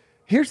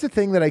 Here's the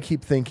thing that I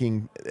keep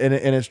thinking, and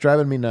it's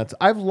driving me nuts.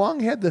 I've long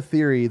had the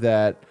theory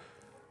that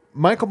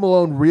Michael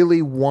Malone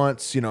really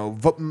wants,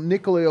 Nikola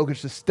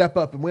Jokic to step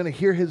up, and we're going to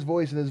hear his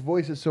voice, and his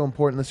voice is so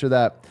important, this or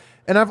that.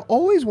 And I've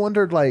always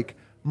wondered,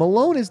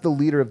 Malone is the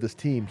leader of this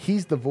team.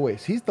 He's the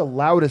voice. He's the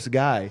loudest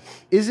guy.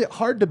 Is it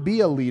hard to be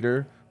a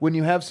leader when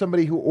you have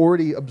somebody who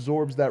already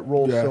absorbs that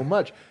role so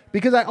much?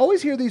 Because I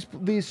always hear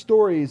these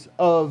stories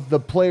of the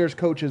players,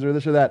 coaches, or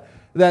this or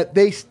that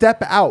they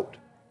step out.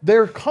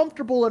 They're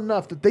comfortable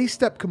enough that they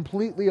step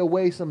completely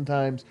away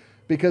sometimes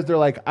because they're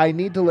like, I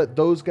need to let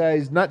those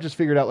guys not just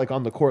figure it out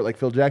on the court like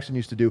Phil Jackson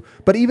used to do,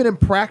 but even in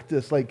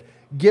practice,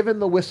 giving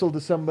the whistle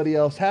to somebody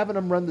else, having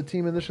them run the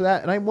team and this or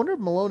that. And I wonder if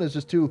Malone is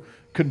just too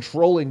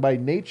controlling by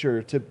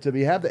nature to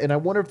have that. And I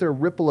wonder if there are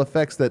ripple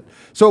effects that.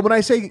 So when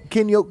I say,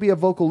 can Yoke be a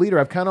vocal leader,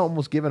 I've kind of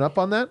almost given up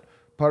on that.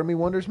 Part of me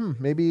wonders,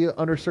 maybe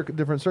under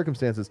different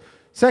circumstances.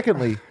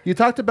 Secondly, you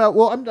talked about,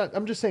 I'm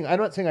not saying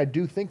I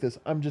do think this.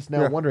 I'm just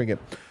now wondering it.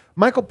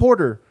 Michael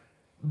Porter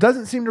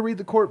doesn't seem to read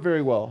the court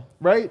very well,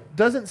 right?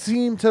 Doesn't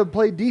seem to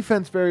play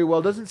defense very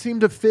well. Doesn't seem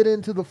to fit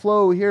into the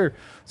flow here.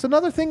 It's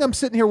another thing I'm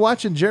sitting here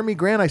watching. Jeremy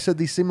Grant, I said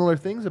these similar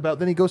things about.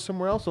 Then he goes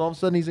somewhere else, and all of a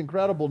sudden he's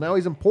incredible. Now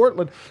he's in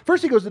Portland.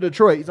 First he goes to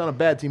Detroit. He's on a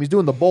bad team. He's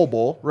doing the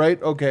Bowl, right?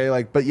 Okay,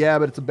 but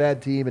it's a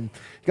bad team. And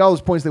he got all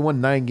those points. They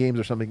won 9 games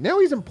or something. Now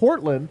he's in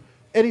Portland.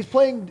 And he's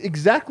playing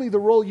exactly the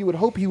role you would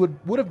hope he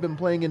would have been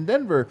playing in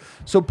Denver.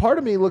 So part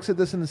of me looks at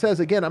this and says,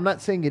 again, I'm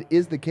not saying it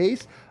is the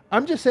case.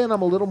 I'm just saying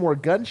I'm a little more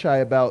gun-shy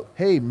about,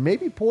 hey,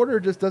 maybe Porter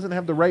just doesn't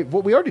have the right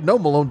vote. We already know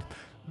Malone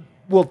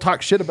will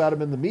talk shit about him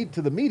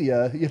to the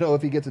media,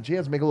 if he gets a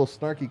chance, make a little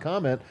snarky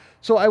comment.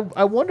 So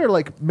I wonder,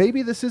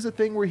 maybe this is a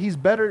thing where he's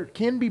better,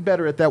 can be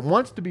better at that,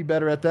 wants to be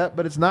better at that,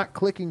 but it's not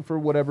clicking for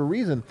whatever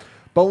reason.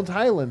 Bones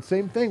Highland,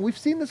 same thing. We've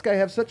seen this guy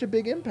have such a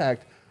big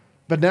impact.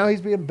 But now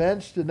he's being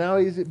benched, and now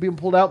he's being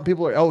pulled out, and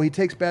people are, he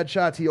takes bad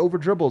shots, he over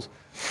dribbles.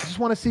 I just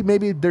want to see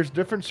maybe there's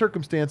different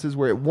circumstances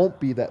where it won't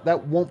be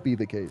that won't be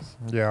the case.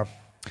 Yeah.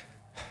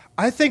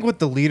 I think with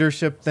the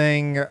leadership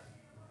thing,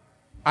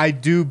 I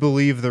do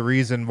believe the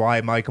reason why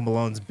Michael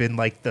Malone's been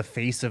the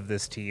face of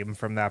this team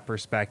from that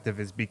perspective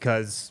is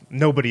because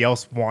nobody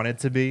else wanted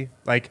to be.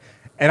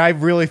 And I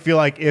really feel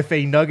like if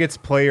a Nuggets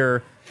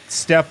player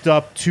stepped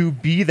up to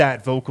be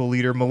that vocal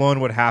leader, Malone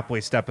would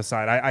happily step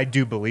aside. I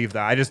do believe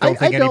that. I just don't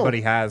think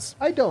anybody has.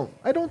 I don't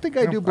think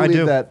I do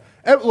believe that.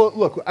 And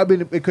look, I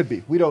mean, it could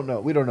be. We don't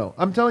know.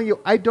 I'm telling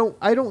you, I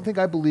don't think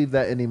I believe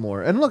that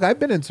anymore. And look, I've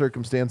been in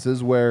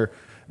circumstances where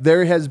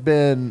there has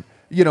been,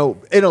 in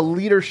a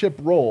leadership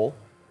role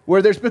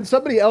where there's been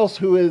somebody else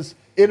who is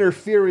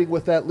interfering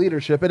with that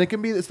leadership. And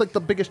it's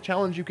the biggest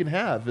challenge you can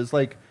have is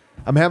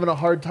I'm having a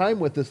hard time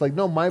with this.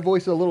 No, my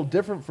voice is a little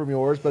different from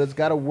yours, but it's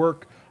got to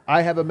work.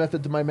 I have a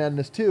method to my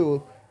madness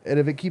too, and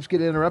if it keeps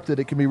getting interrupted,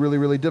 it can be really,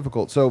 really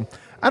difficult. So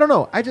I don't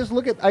know. I just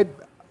look at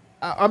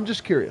I'm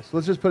just curious.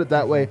 Let's just put it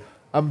that way.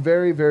 I'm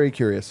very, very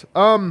curious.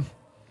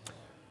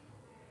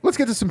 Let's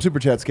get to some super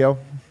chats, Scale.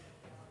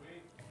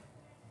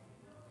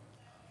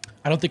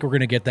 I don't think we're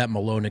going to get that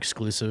Malone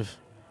exclusive.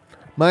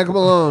 Michael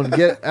Malone,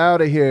 get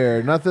out of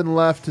here. Nothing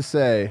left to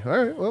say. All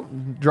right. Well,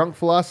 drunk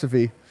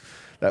philosophy.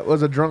 That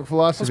was a drunk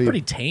philosophy. That was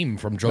pretty tame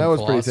from drunk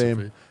philosophy. That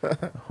was pretty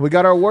tame. We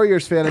got our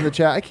Warriors fan in the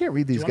chat. I can't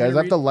read these guys. I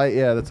have to light.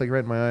 Yeah, that's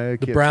right in my eye.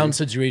 The Brown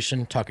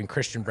situation, talking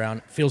Christian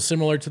Brown, feels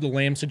similar to the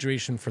Lamb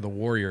situation for the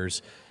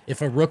Warriors.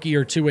 If a rookie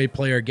or two-way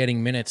player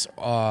getting minutes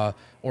or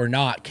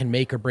not can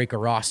make or break a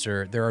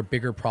roster, there are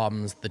bigger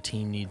problems the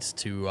team needs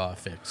to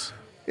fix.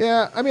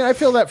 Yeah, I mean, I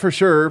feel that for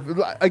sure.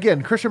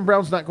 Again, Christian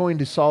Brown's not going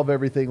to solve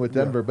everything with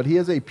Denver, but he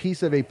is a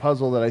piece of a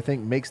puzzle that I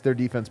think makes their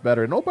defense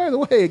better. And by the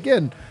way,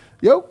 again,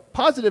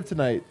 positive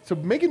tonight. So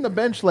making the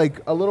bench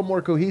a little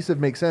more cohesive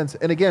makes sense.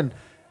 And again,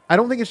 I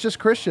don't think it's just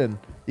Christian.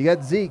 You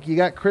got Zeke, you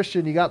got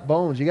Christian, you got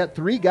Bones. You got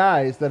 3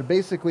 guys that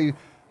basically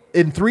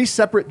in 3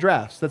 separate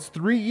drafts. That's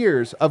 3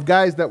 years of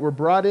guys that were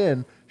brought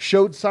in,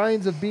 showed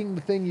signs of being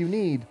the thing you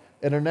need,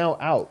 and are now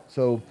out.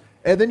 So,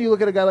 and then you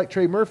look at a guy like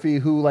Trey Murphy,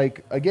 who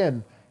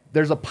again,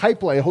 there's a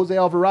pipeline. Jose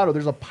Alvarado,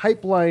 there's a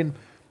pipeline.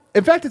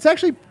 In fact, it's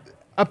actually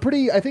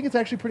it's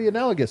actually pretty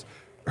analogous.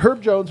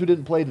 Herb Jones, who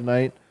didn't play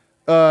tonight,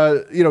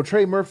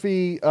 Trey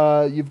Murphy,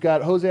 you've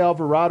got Jose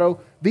Alvarado.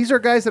 These are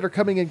guys that are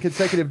coming in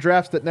consecutive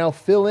drafts that now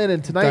fill in.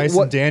 And tonight,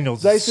 Dyson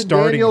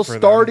Daniels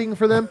starting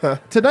for them.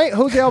 Tonight,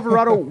 Jose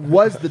Alvarado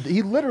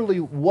he literally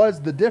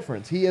was the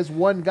difference. He is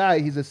one guy.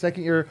 He's a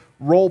second-year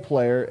role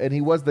player, and he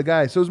was the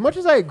guy. So as much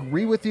as I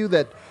agree with you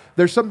that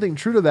there's something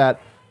true to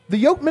that, the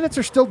Yoke minutes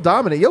are still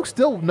dominant. Yoke's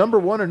still number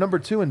 1 or number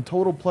 2 in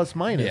total plus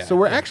minus. Yeah, so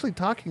we're actually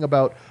talking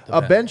about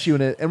a bench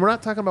unit, and we're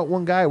not talking about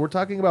one guy. We're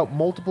talking about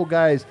multiple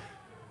guys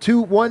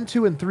 1,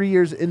 2, and 3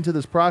 years into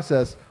this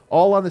process,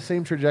 all on the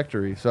same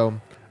trajectory.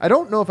 So I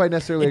don't know if I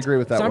necessarily agree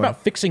with that one. It's not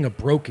about fixing a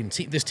broken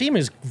team. This team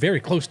is very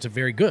close to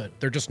very good.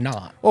 They're just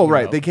not. Oh,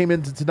 right. They came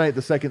into tonight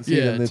the second seed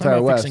in the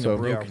entire West. So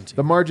team.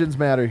 the margins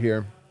matter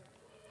here.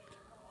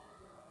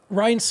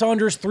 Ryan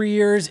Saunders, 3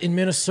 years in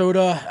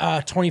Minnesota,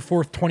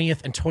 24th, 20th,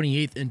 and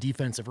 28th in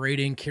defensive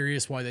rating.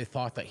 Curious why they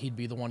thought that he'd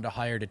be the one to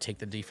hire to take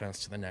the defense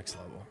to the next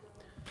level.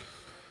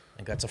 I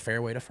think that's a fair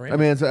way to frame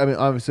it. I mean,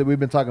 obviously we've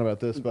been talking about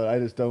this, but I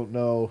just don't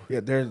know. Yeah,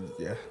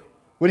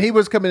 When he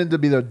was coming in to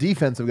be the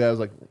defensive guy, I was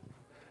like,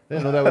 I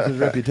didn't know that was his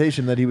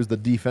reputation, that he was the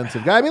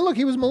defensive guy. I mean, look,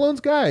 he was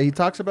Malone's guy. He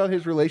talks about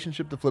his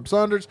relationship to Flip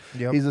Saunders.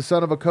 Yep. He's the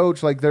son of a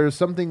coach. Like, there's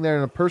something there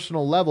on a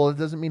personal level. It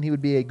doesn't mean he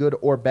would be a good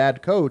or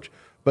bad coach,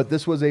 but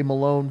this was a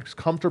Malone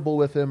comfortable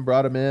with him,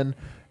 brought him in,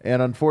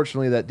 and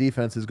unfortunately that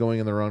defense is going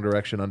in the wrong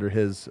direction under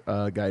his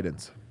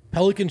guidance.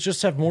 Pelicans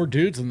just have more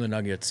dudes than the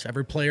Nuggets.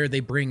 Every player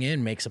they bring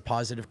in makes a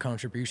positive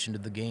contribution to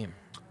the game.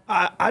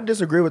 I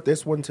disagree with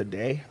this one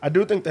today. I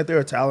do think that they're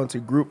a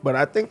talented group, but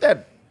I think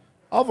that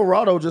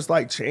Alvarado just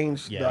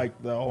changed the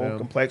whole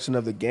complexion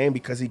of the game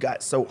because he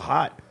got so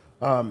hot.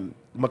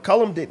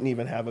 McCollum didn't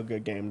even have a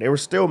good game. They were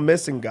still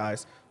missing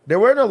guys. There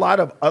weren't a lot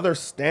of other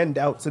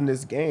standouts in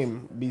this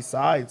game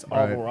besides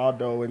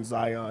Alvarado and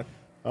Zion.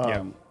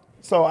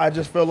 So I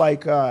just feel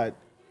like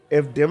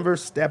if Denver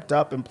stepped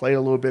up and played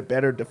a little bit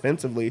better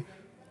defensively,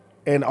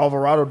 and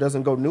Alvarado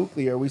doesn't go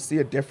nuclear, we see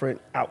a different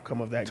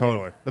outcome of that game.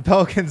 Totally. The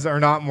Pelicans are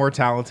not more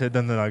talented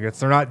than the Nuggets.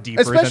 They're not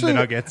deeper than the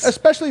Nuggets.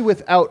 Especially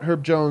without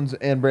Herb Jones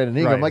and Brandon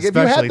Ingram. Right, Like, if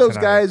you had especially those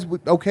tonight. guys,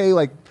 okay,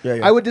 like, Yeah.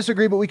 I would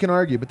disagree, but we can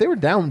argue. But they were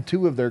down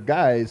 2 of their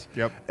guys.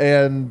 Yep.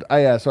 And,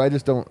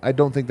 so I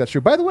don't think that's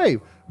true. By the way,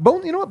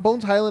 you know what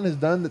Bones Highland has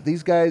done that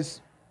these guys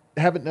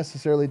haven't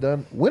necessarily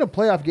done? Win a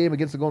playoff game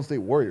against the Golden State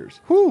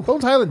Warriors. Whew.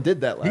 Bones Highland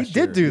did that last year. He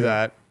did do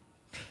that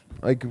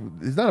Like,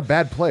 he's not a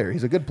bad player.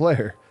 He's a good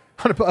player.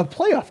 On a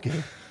playoff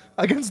game.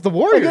 against the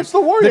Warriors. Against the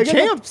Warriors. The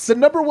champs. The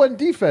number 1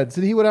 defense.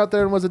 And he went out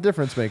there and was a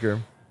difference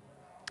maker.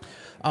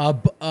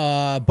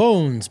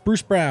 Bones,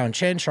 Bruce Brown,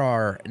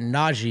 Chanchar,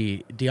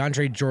 Najee,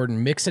 DeAndre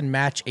Jordan, mix and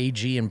match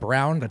AG and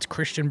Brown. That's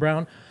Christian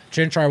Brown.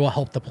 Chanchar will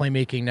help the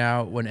playmaking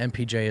now. When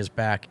MPJ is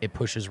back, it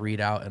pushes Reed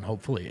out and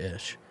hopefully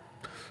Ish.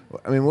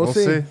 I mean, we'll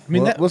see. I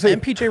mean, we'll see.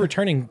 MPJ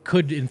returning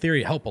could, in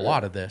theory, help a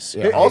lot of this.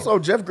 Yeah. Also,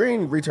 Jeff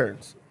Green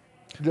returns.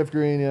 Jeff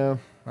Green, yeah.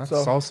 That's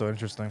also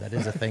interesting. That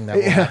is a thing that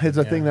will Yeah, happen, it's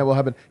a thing that will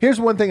happen. Here's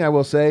one thing I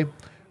will say.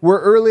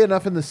 We're early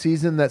enough in the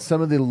season that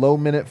some of the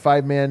low-minute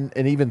 5-man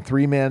and even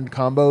 3-man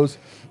combos,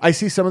 I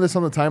see some of this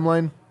on the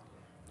timeline.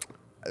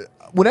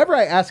 Whenever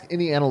I ask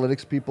any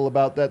analytics people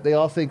about that, they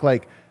all think,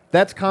 like,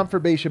 that's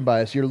confirmation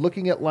bias. You're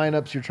looking at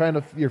lineups,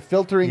 you're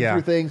filtering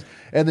through things,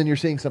 and then you're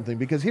seeing something.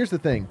 Because here's the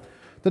thing.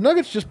 The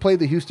Nuggets just played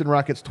the Houston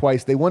Rockets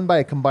twice. They won by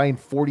a combined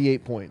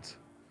 48 points.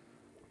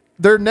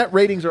 Their net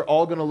ratings are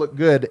all going to look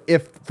good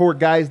if for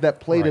guys that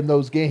played in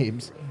those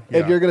games.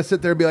 If you're going to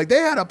sit there and be like, they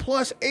had a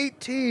plus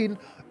 18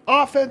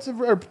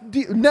 offensive or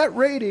net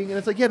rating, and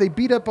it's like, yeah, they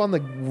beat up on the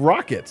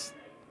Rockets.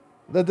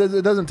 It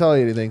doesn't tell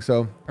you anything.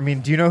 So, I mean,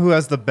 do you know who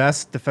has the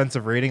best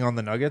defensive rating on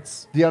the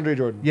Nuggets? DeAndre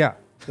Jordan. Yeah.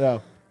 Yeah.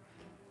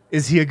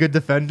 Is he a good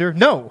defender?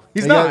 No,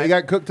 he's He not.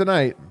 got cooked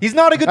tonight. He's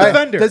not a good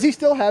defender. Does he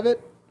still have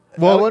it?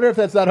 Well, I wonder if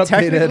that's not updated.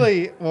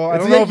 Technically, I It's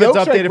don't know if it's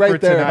Jokic updated right for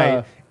there, tonight.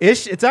 huh?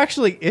 It's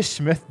actually Ish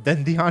Smith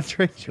then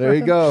DeAndre Jordan. There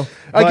you go.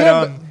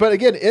 But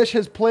again, Ish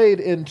has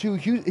played in 2.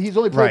 He's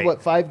only played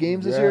 5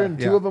 games this year, and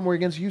 2 of them were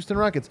against Houston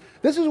Rockets.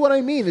 This is what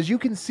I mean: is you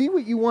can see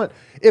what you want.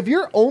 If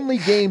your only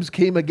games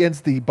came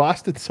against the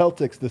Boston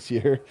Celtics this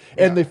year,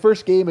 and the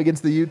first game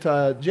against the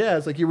Utah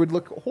Jazz, like, you would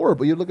look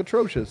horrible. You'd look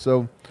atrocious.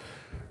 So,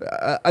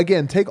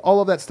 again, take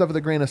all of that stuff with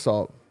a grain of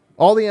salt.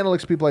 All the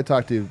analytics people I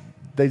talk to,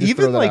 they just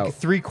throw even that like out.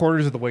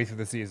 3/4 of the way through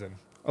the season.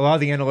 A lot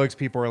of the analytics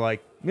people are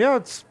like, yeah,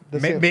 it's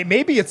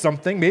maybe it's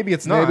something, maybe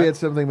it's not. Maybe it's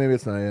something, maybe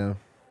it's not. Yeah,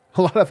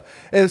 a lot of,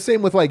 and the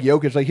same with like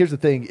Jokic. Like, here's the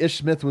thing: Ish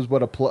Smith was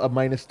what a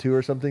 -2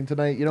 or something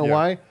tonight. You know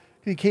why?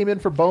 He came in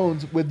for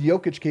Bones with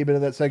Jokic came in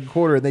that second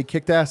quarter and they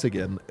kicked ass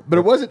again. But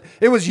it wasn't.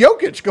 It was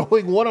Jokic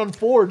going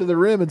 1-on-4 to the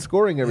rim and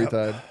scoring every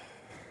time. All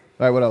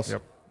right, what else?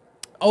 Yep.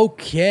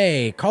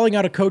 Okay, calling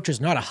out a coach is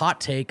not a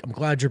hot take. I'm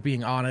glad you're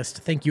being honest.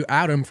 Thank you,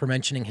 Adam, for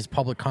mentioning his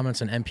public comments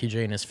on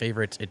MPJ and his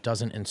favorites. It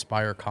doesn't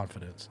inspire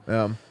confidence.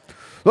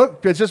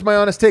 Look, it's just my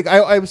honest take.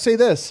 I would say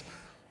this.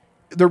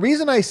 The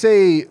reason I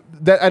say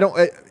that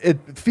it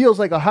feels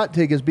like a hot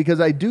take is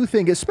because I do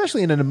think,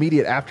 especially in an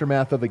immediate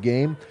aftermath of a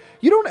game,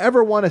 you don't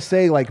ever want to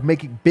say, like,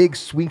 making big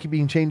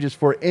sweeping changes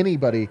for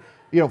anybody.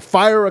 You know,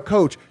 fire a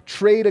coach,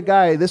 trade a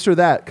guy, this or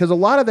that. Because a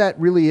lot of that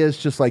really is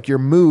just like your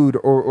mood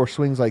or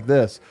swings like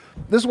this.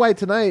 This is why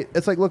tonight,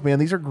 it's like, look, man,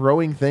 these are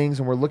growing things,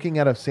 and we're looking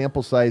at a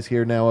sample size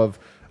here now of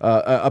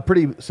a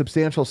pretty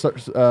substantial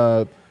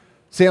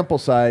sample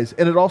size.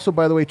 And it also,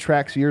 by the way,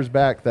 tracks years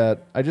back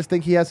that I just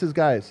think he has his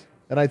guys.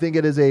 And I think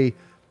it is a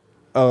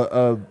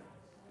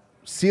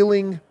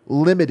ceiling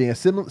limiting, a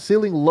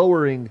ceiling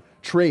lowering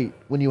trait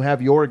when you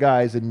have your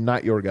guys and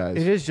not your guys.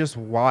 It is just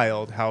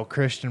wild how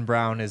Christian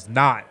Brown is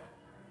not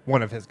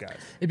one of his guys.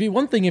 It'd be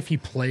one thing if he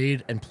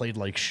played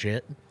like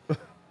shit,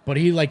 but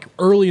he, like,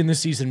 early in the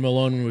season,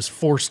 Malone was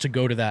forced to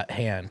go to that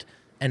hand,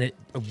 and it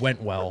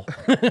went well.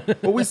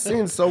 Well, we've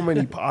seen so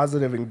many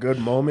positive and good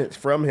moments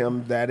from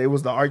him that it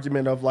was the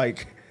argument of,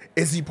 like,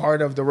 is he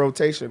part of the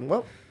rotation?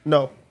 Well,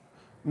 no.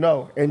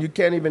 And you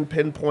can't even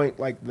pinpoint,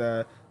 like,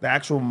 the the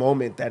actual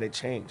moment that it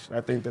changed.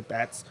 I think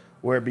that's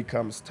where it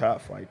becomes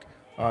tough. Like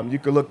you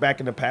could look back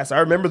in the past. I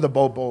remember the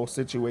Bobo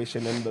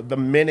situation and the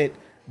minute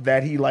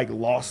that he like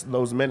lost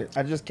those minutes.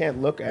 I just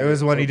can't look at it. It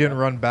was when he didn't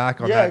run back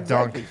on Yeah, that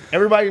exactly. dunk.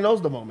 Everybody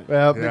knows the moment.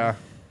 Yeah.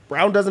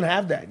 Brown doesn't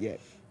have that yet.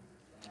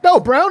 No,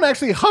 Brown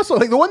actually hustles.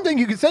 Like the one thing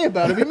you can say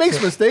about him, he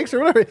makes mistakes or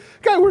whatever.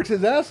 Guy works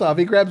his ass off.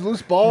 He grabs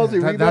loose balls. He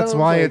rebounds. That's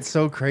why like, it's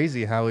so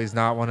crazy how he's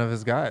not one of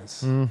his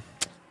guys. not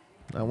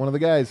one of the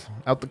guys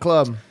out the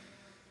club.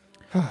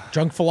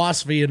 Junk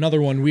philosophy,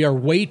 another one. We are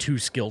way too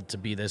skilled to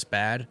be this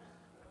bad.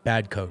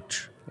 Bad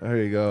coach. There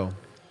you go.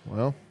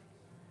 Well,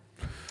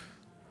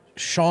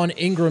 Sean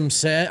Ingram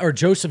said, or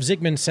Joseph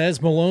Zigman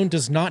says, Malone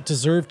does not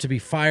deserve to be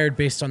fired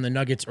based on the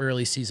Nuggets'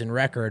 early season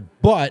record,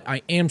 but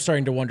I am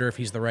starting to wonder if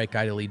he's the right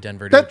guy to lead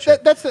Denver. that's I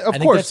of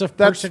think course that's a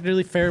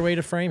perfectly fair way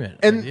to frame it.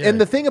 And Yeah. and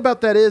the thing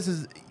about that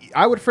is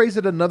I would phrase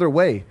it another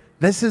way.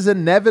 This is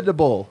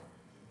inevitable.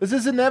 This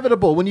is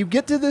inevitable. When you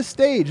get to this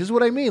stage, is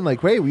what I mean.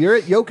 Like, hey, you're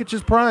at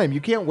Jokic's prime.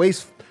 You can't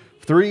waste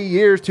 3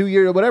 years, 2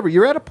 years, whatever.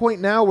 You're at a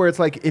point now where it's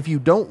like, if you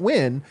don't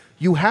win,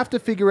 you have to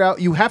figure out,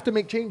 you have to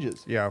make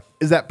changes. Yeah.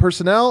 Is that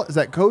personnel? Is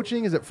that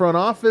coaching? Is it front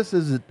office?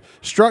 Is it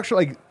structure?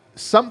 Like,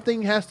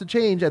 something has to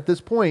change at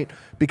this point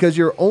because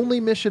your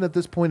only mission at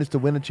this point is to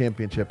win a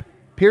championship.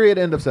 Period.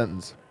 End of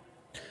sentence.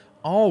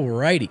 All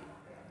righty.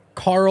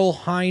 Carl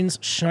Heinz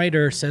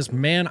Schneider says,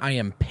 man, I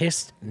am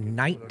pissed.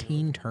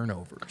 19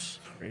 turnovers.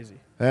 Crazy.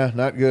 Yeah,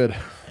 not good.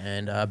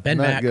 And Ben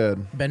Not Mack,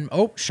 good.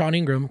 Sean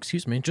Ingram,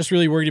 excuse me, just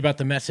really worried about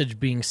the message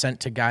being sent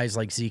to guys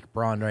like Zeke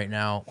Brown right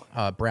now.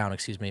 Brown,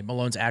 excuse me.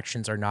 Malone's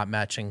actions are not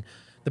matching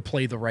the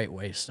play the right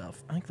way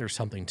stuff. I think there's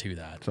something to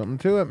that. Something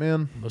to it,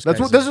 man. Those That's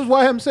guys what. This is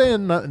why I'm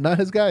saying not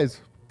his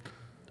guys.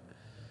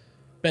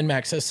 Ben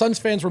Mack says Suns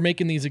fans were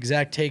making these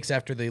exact takes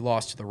after they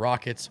lost to the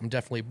Rockets. I'm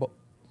definitely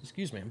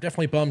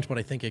bummed, but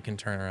I think it can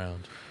turn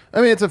around. I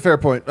mean, it's a fair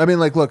point. I mean,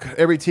 like, look,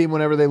 every team,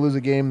 whenever they lose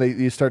a game,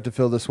 you start to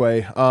feel this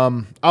way.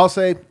 I'll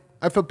say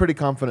I feel pretty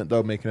confident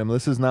though making them.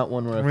 This is not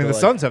one where I I mean, feel the like,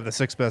 Suns have the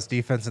 6th best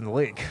defense in the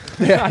league.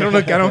 I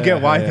don't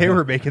get why they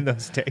were making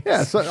those takes.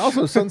 Yeah. So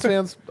also, Suns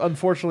fans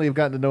unfortunately have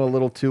gotten to know a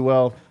little too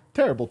well.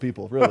 Terrible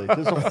people, really.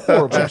 Just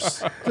horrible,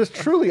 just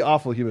truly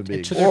awful human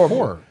beings. To their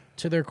core.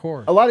 To their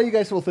core. A lot of you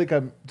guys will think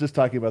I'm just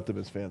talking about them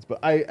as fans, but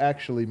I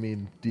actually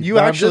mean deep. You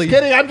No, actually- I'm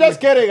just kidding. I'm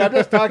just kidding. I'm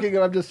just talking.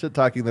 I'm just shit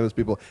talking those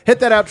people. Hit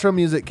that outro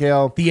music,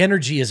 Kale. The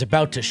energy is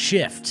about to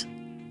shift.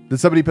 Did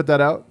somebody put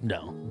that out?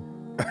 No.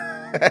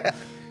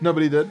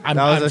 Nobody did. I'm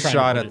That was trying a to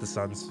shot put at the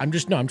Suns.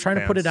 I'm trying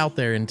to put it fans out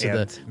there into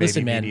the. and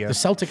Listen, maybe man, media. the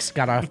Celtics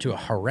got off to a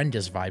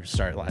horrendous vibe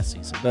start last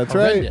season. That's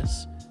right.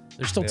 Horrendous.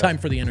 There's still time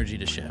for the energy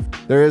to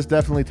shift. There is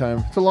definitely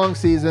time. It's a long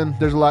season.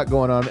 There's a lot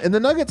going on. And the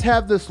Nuggets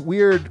have this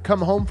weird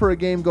come home for a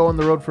game, go on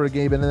the road for a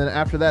game, and then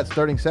after that,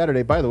 starting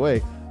Saturday, by the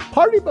way,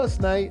 party bus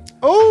night.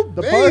 Oh,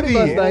 The party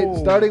bus night,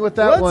 Oh. starting with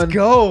that Let's one.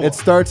 go. It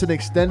starts an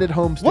extended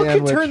homestand. What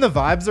could which- turn the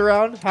vibes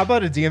around? How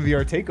about a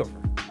DMVR takeover?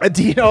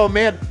 Oh,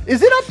 man.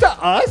 Is it up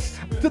to us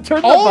to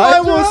turn the All I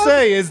vibes will around?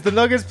 say is the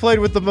Nuggets played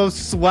with the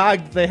most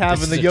swag they have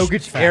This in the is a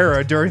Jokic fact.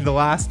 era during the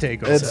last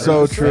takeover. It's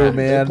so true, They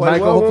man. play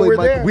Michael, well when hopefully, we're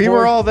Michael there. we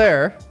were all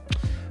there.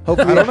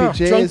 hopefully,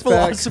 FPJ Drunk is back.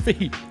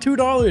 philosophy.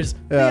 $2.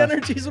 Yeah. The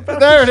energy's about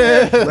There to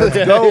it shift. is. Let's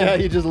go. Yeah,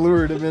 you just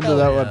lured him into Hell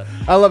that yeah. one.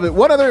 I love it.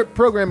 One other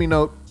programming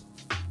note.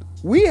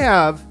 We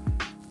have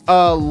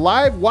a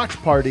live watch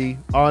party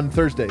on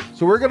Thursday.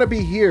 So we're going to be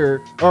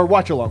here, or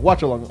watch along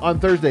on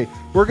Thursday.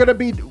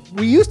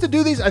 We used to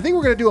do these. I think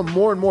we're going to do them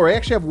more and more. I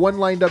actually have one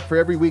lined up for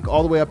every week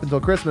all the way up until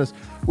Christmas.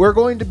 We're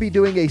going to be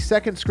doing a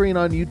second screen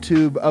on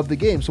YouTube of the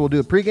game. So we'll do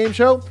a pregame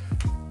show.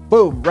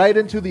 Boom, right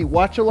into the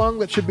watch along.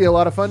 That should be a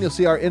lot of fun. You'll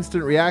see our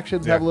instant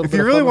reactions. Have a little If bit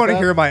you of really fun with want to that.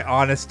 hear my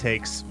honest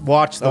takes,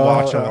 watch the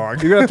watch along.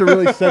 You're gonna have to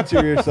really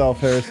censor yourself,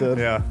 Harrison.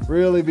 Yeah.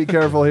 Really be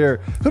careful here.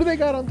 Who do they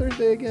got on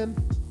Thursday again?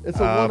 It's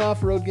a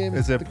one-off road game.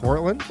 Is it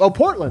Portland? Oh,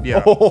 Portland.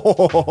 Yeah.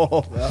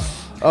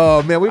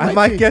 Oh man, I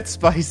might get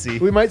spicy.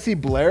 we might see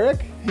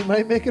Blarick. He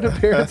might make an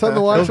appearance on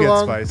the watch He'll get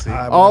along. spicy.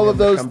 All of him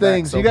to those come back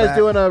things. so You guys bad.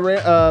 doing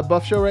a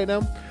buff show right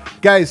now?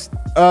 Guys,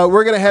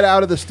 we're going to head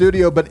out of the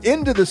studio, but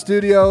into the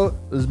studio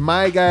is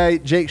my guy,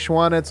 Jake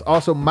Schwanitz,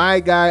 also my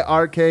guy,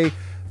 RK.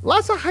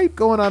 Lots of hype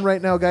going on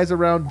right now, guys,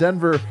 around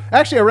Denver.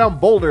 Actually, around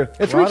Boulder.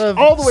 It's Lot reached of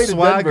all the way to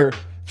swagger. Denver.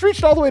 It's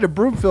reached all the way to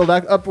Broomfield,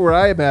 up where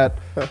I am at.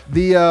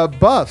 The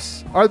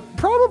Buffs are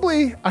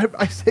probably,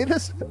 I say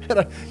this,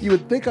 and you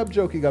would think I'm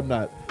joking, I'm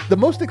not. The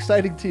most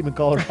exciting team in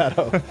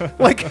Colorado.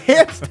 Like,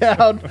 hands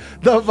down,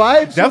 the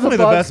vibes. Definitely for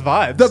the Buffs, best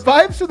vibes. The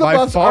vibes for the By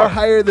Buffs far. are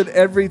higher than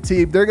every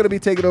team. They're going to be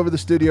taking over the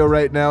studio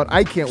right now. And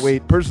I can't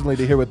wait, personally,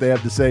 to hear what they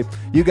have to say.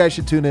 You guys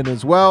should tune in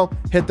as well.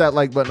 Hit that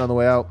like button on the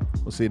way out.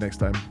 We'll see you next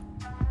time.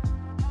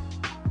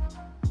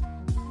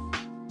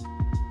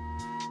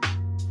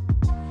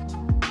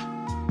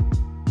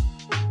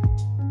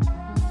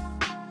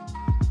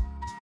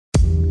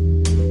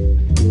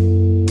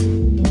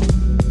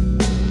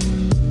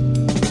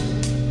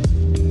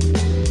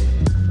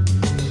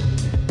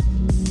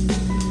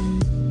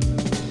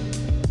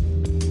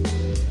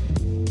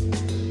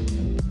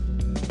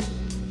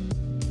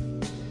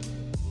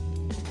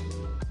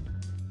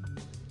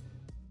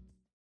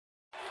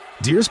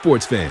 Dear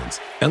sports fans,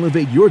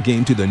 elevate your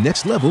game to the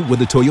next level with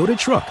the Toyota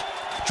truck.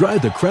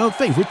 Drive the crowd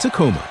favorite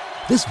Tacoma.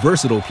 This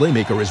versatile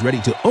playmaker is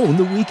ready to own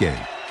the weekend.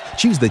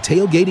 Choose the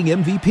tailgating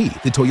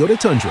MVP, the Toyota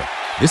Tundra.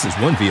 This is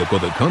one vehicle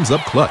that comes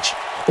up clutch.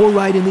 Or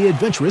ride in the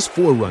adventurous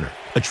 4Runner,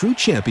 a true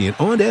champion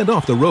on and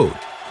off the road.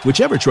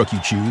 Whichever truck you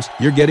choose,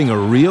 you're getting a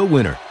real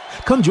winner.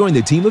 Come join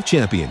the team of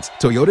champions,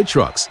 Toyota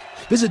Trucks.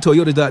 Visit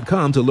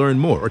Toyota.com to learn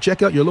more or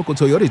check out your local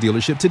Toyota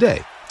dealership today.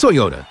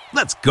 Toyota,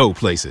 let's go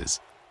places.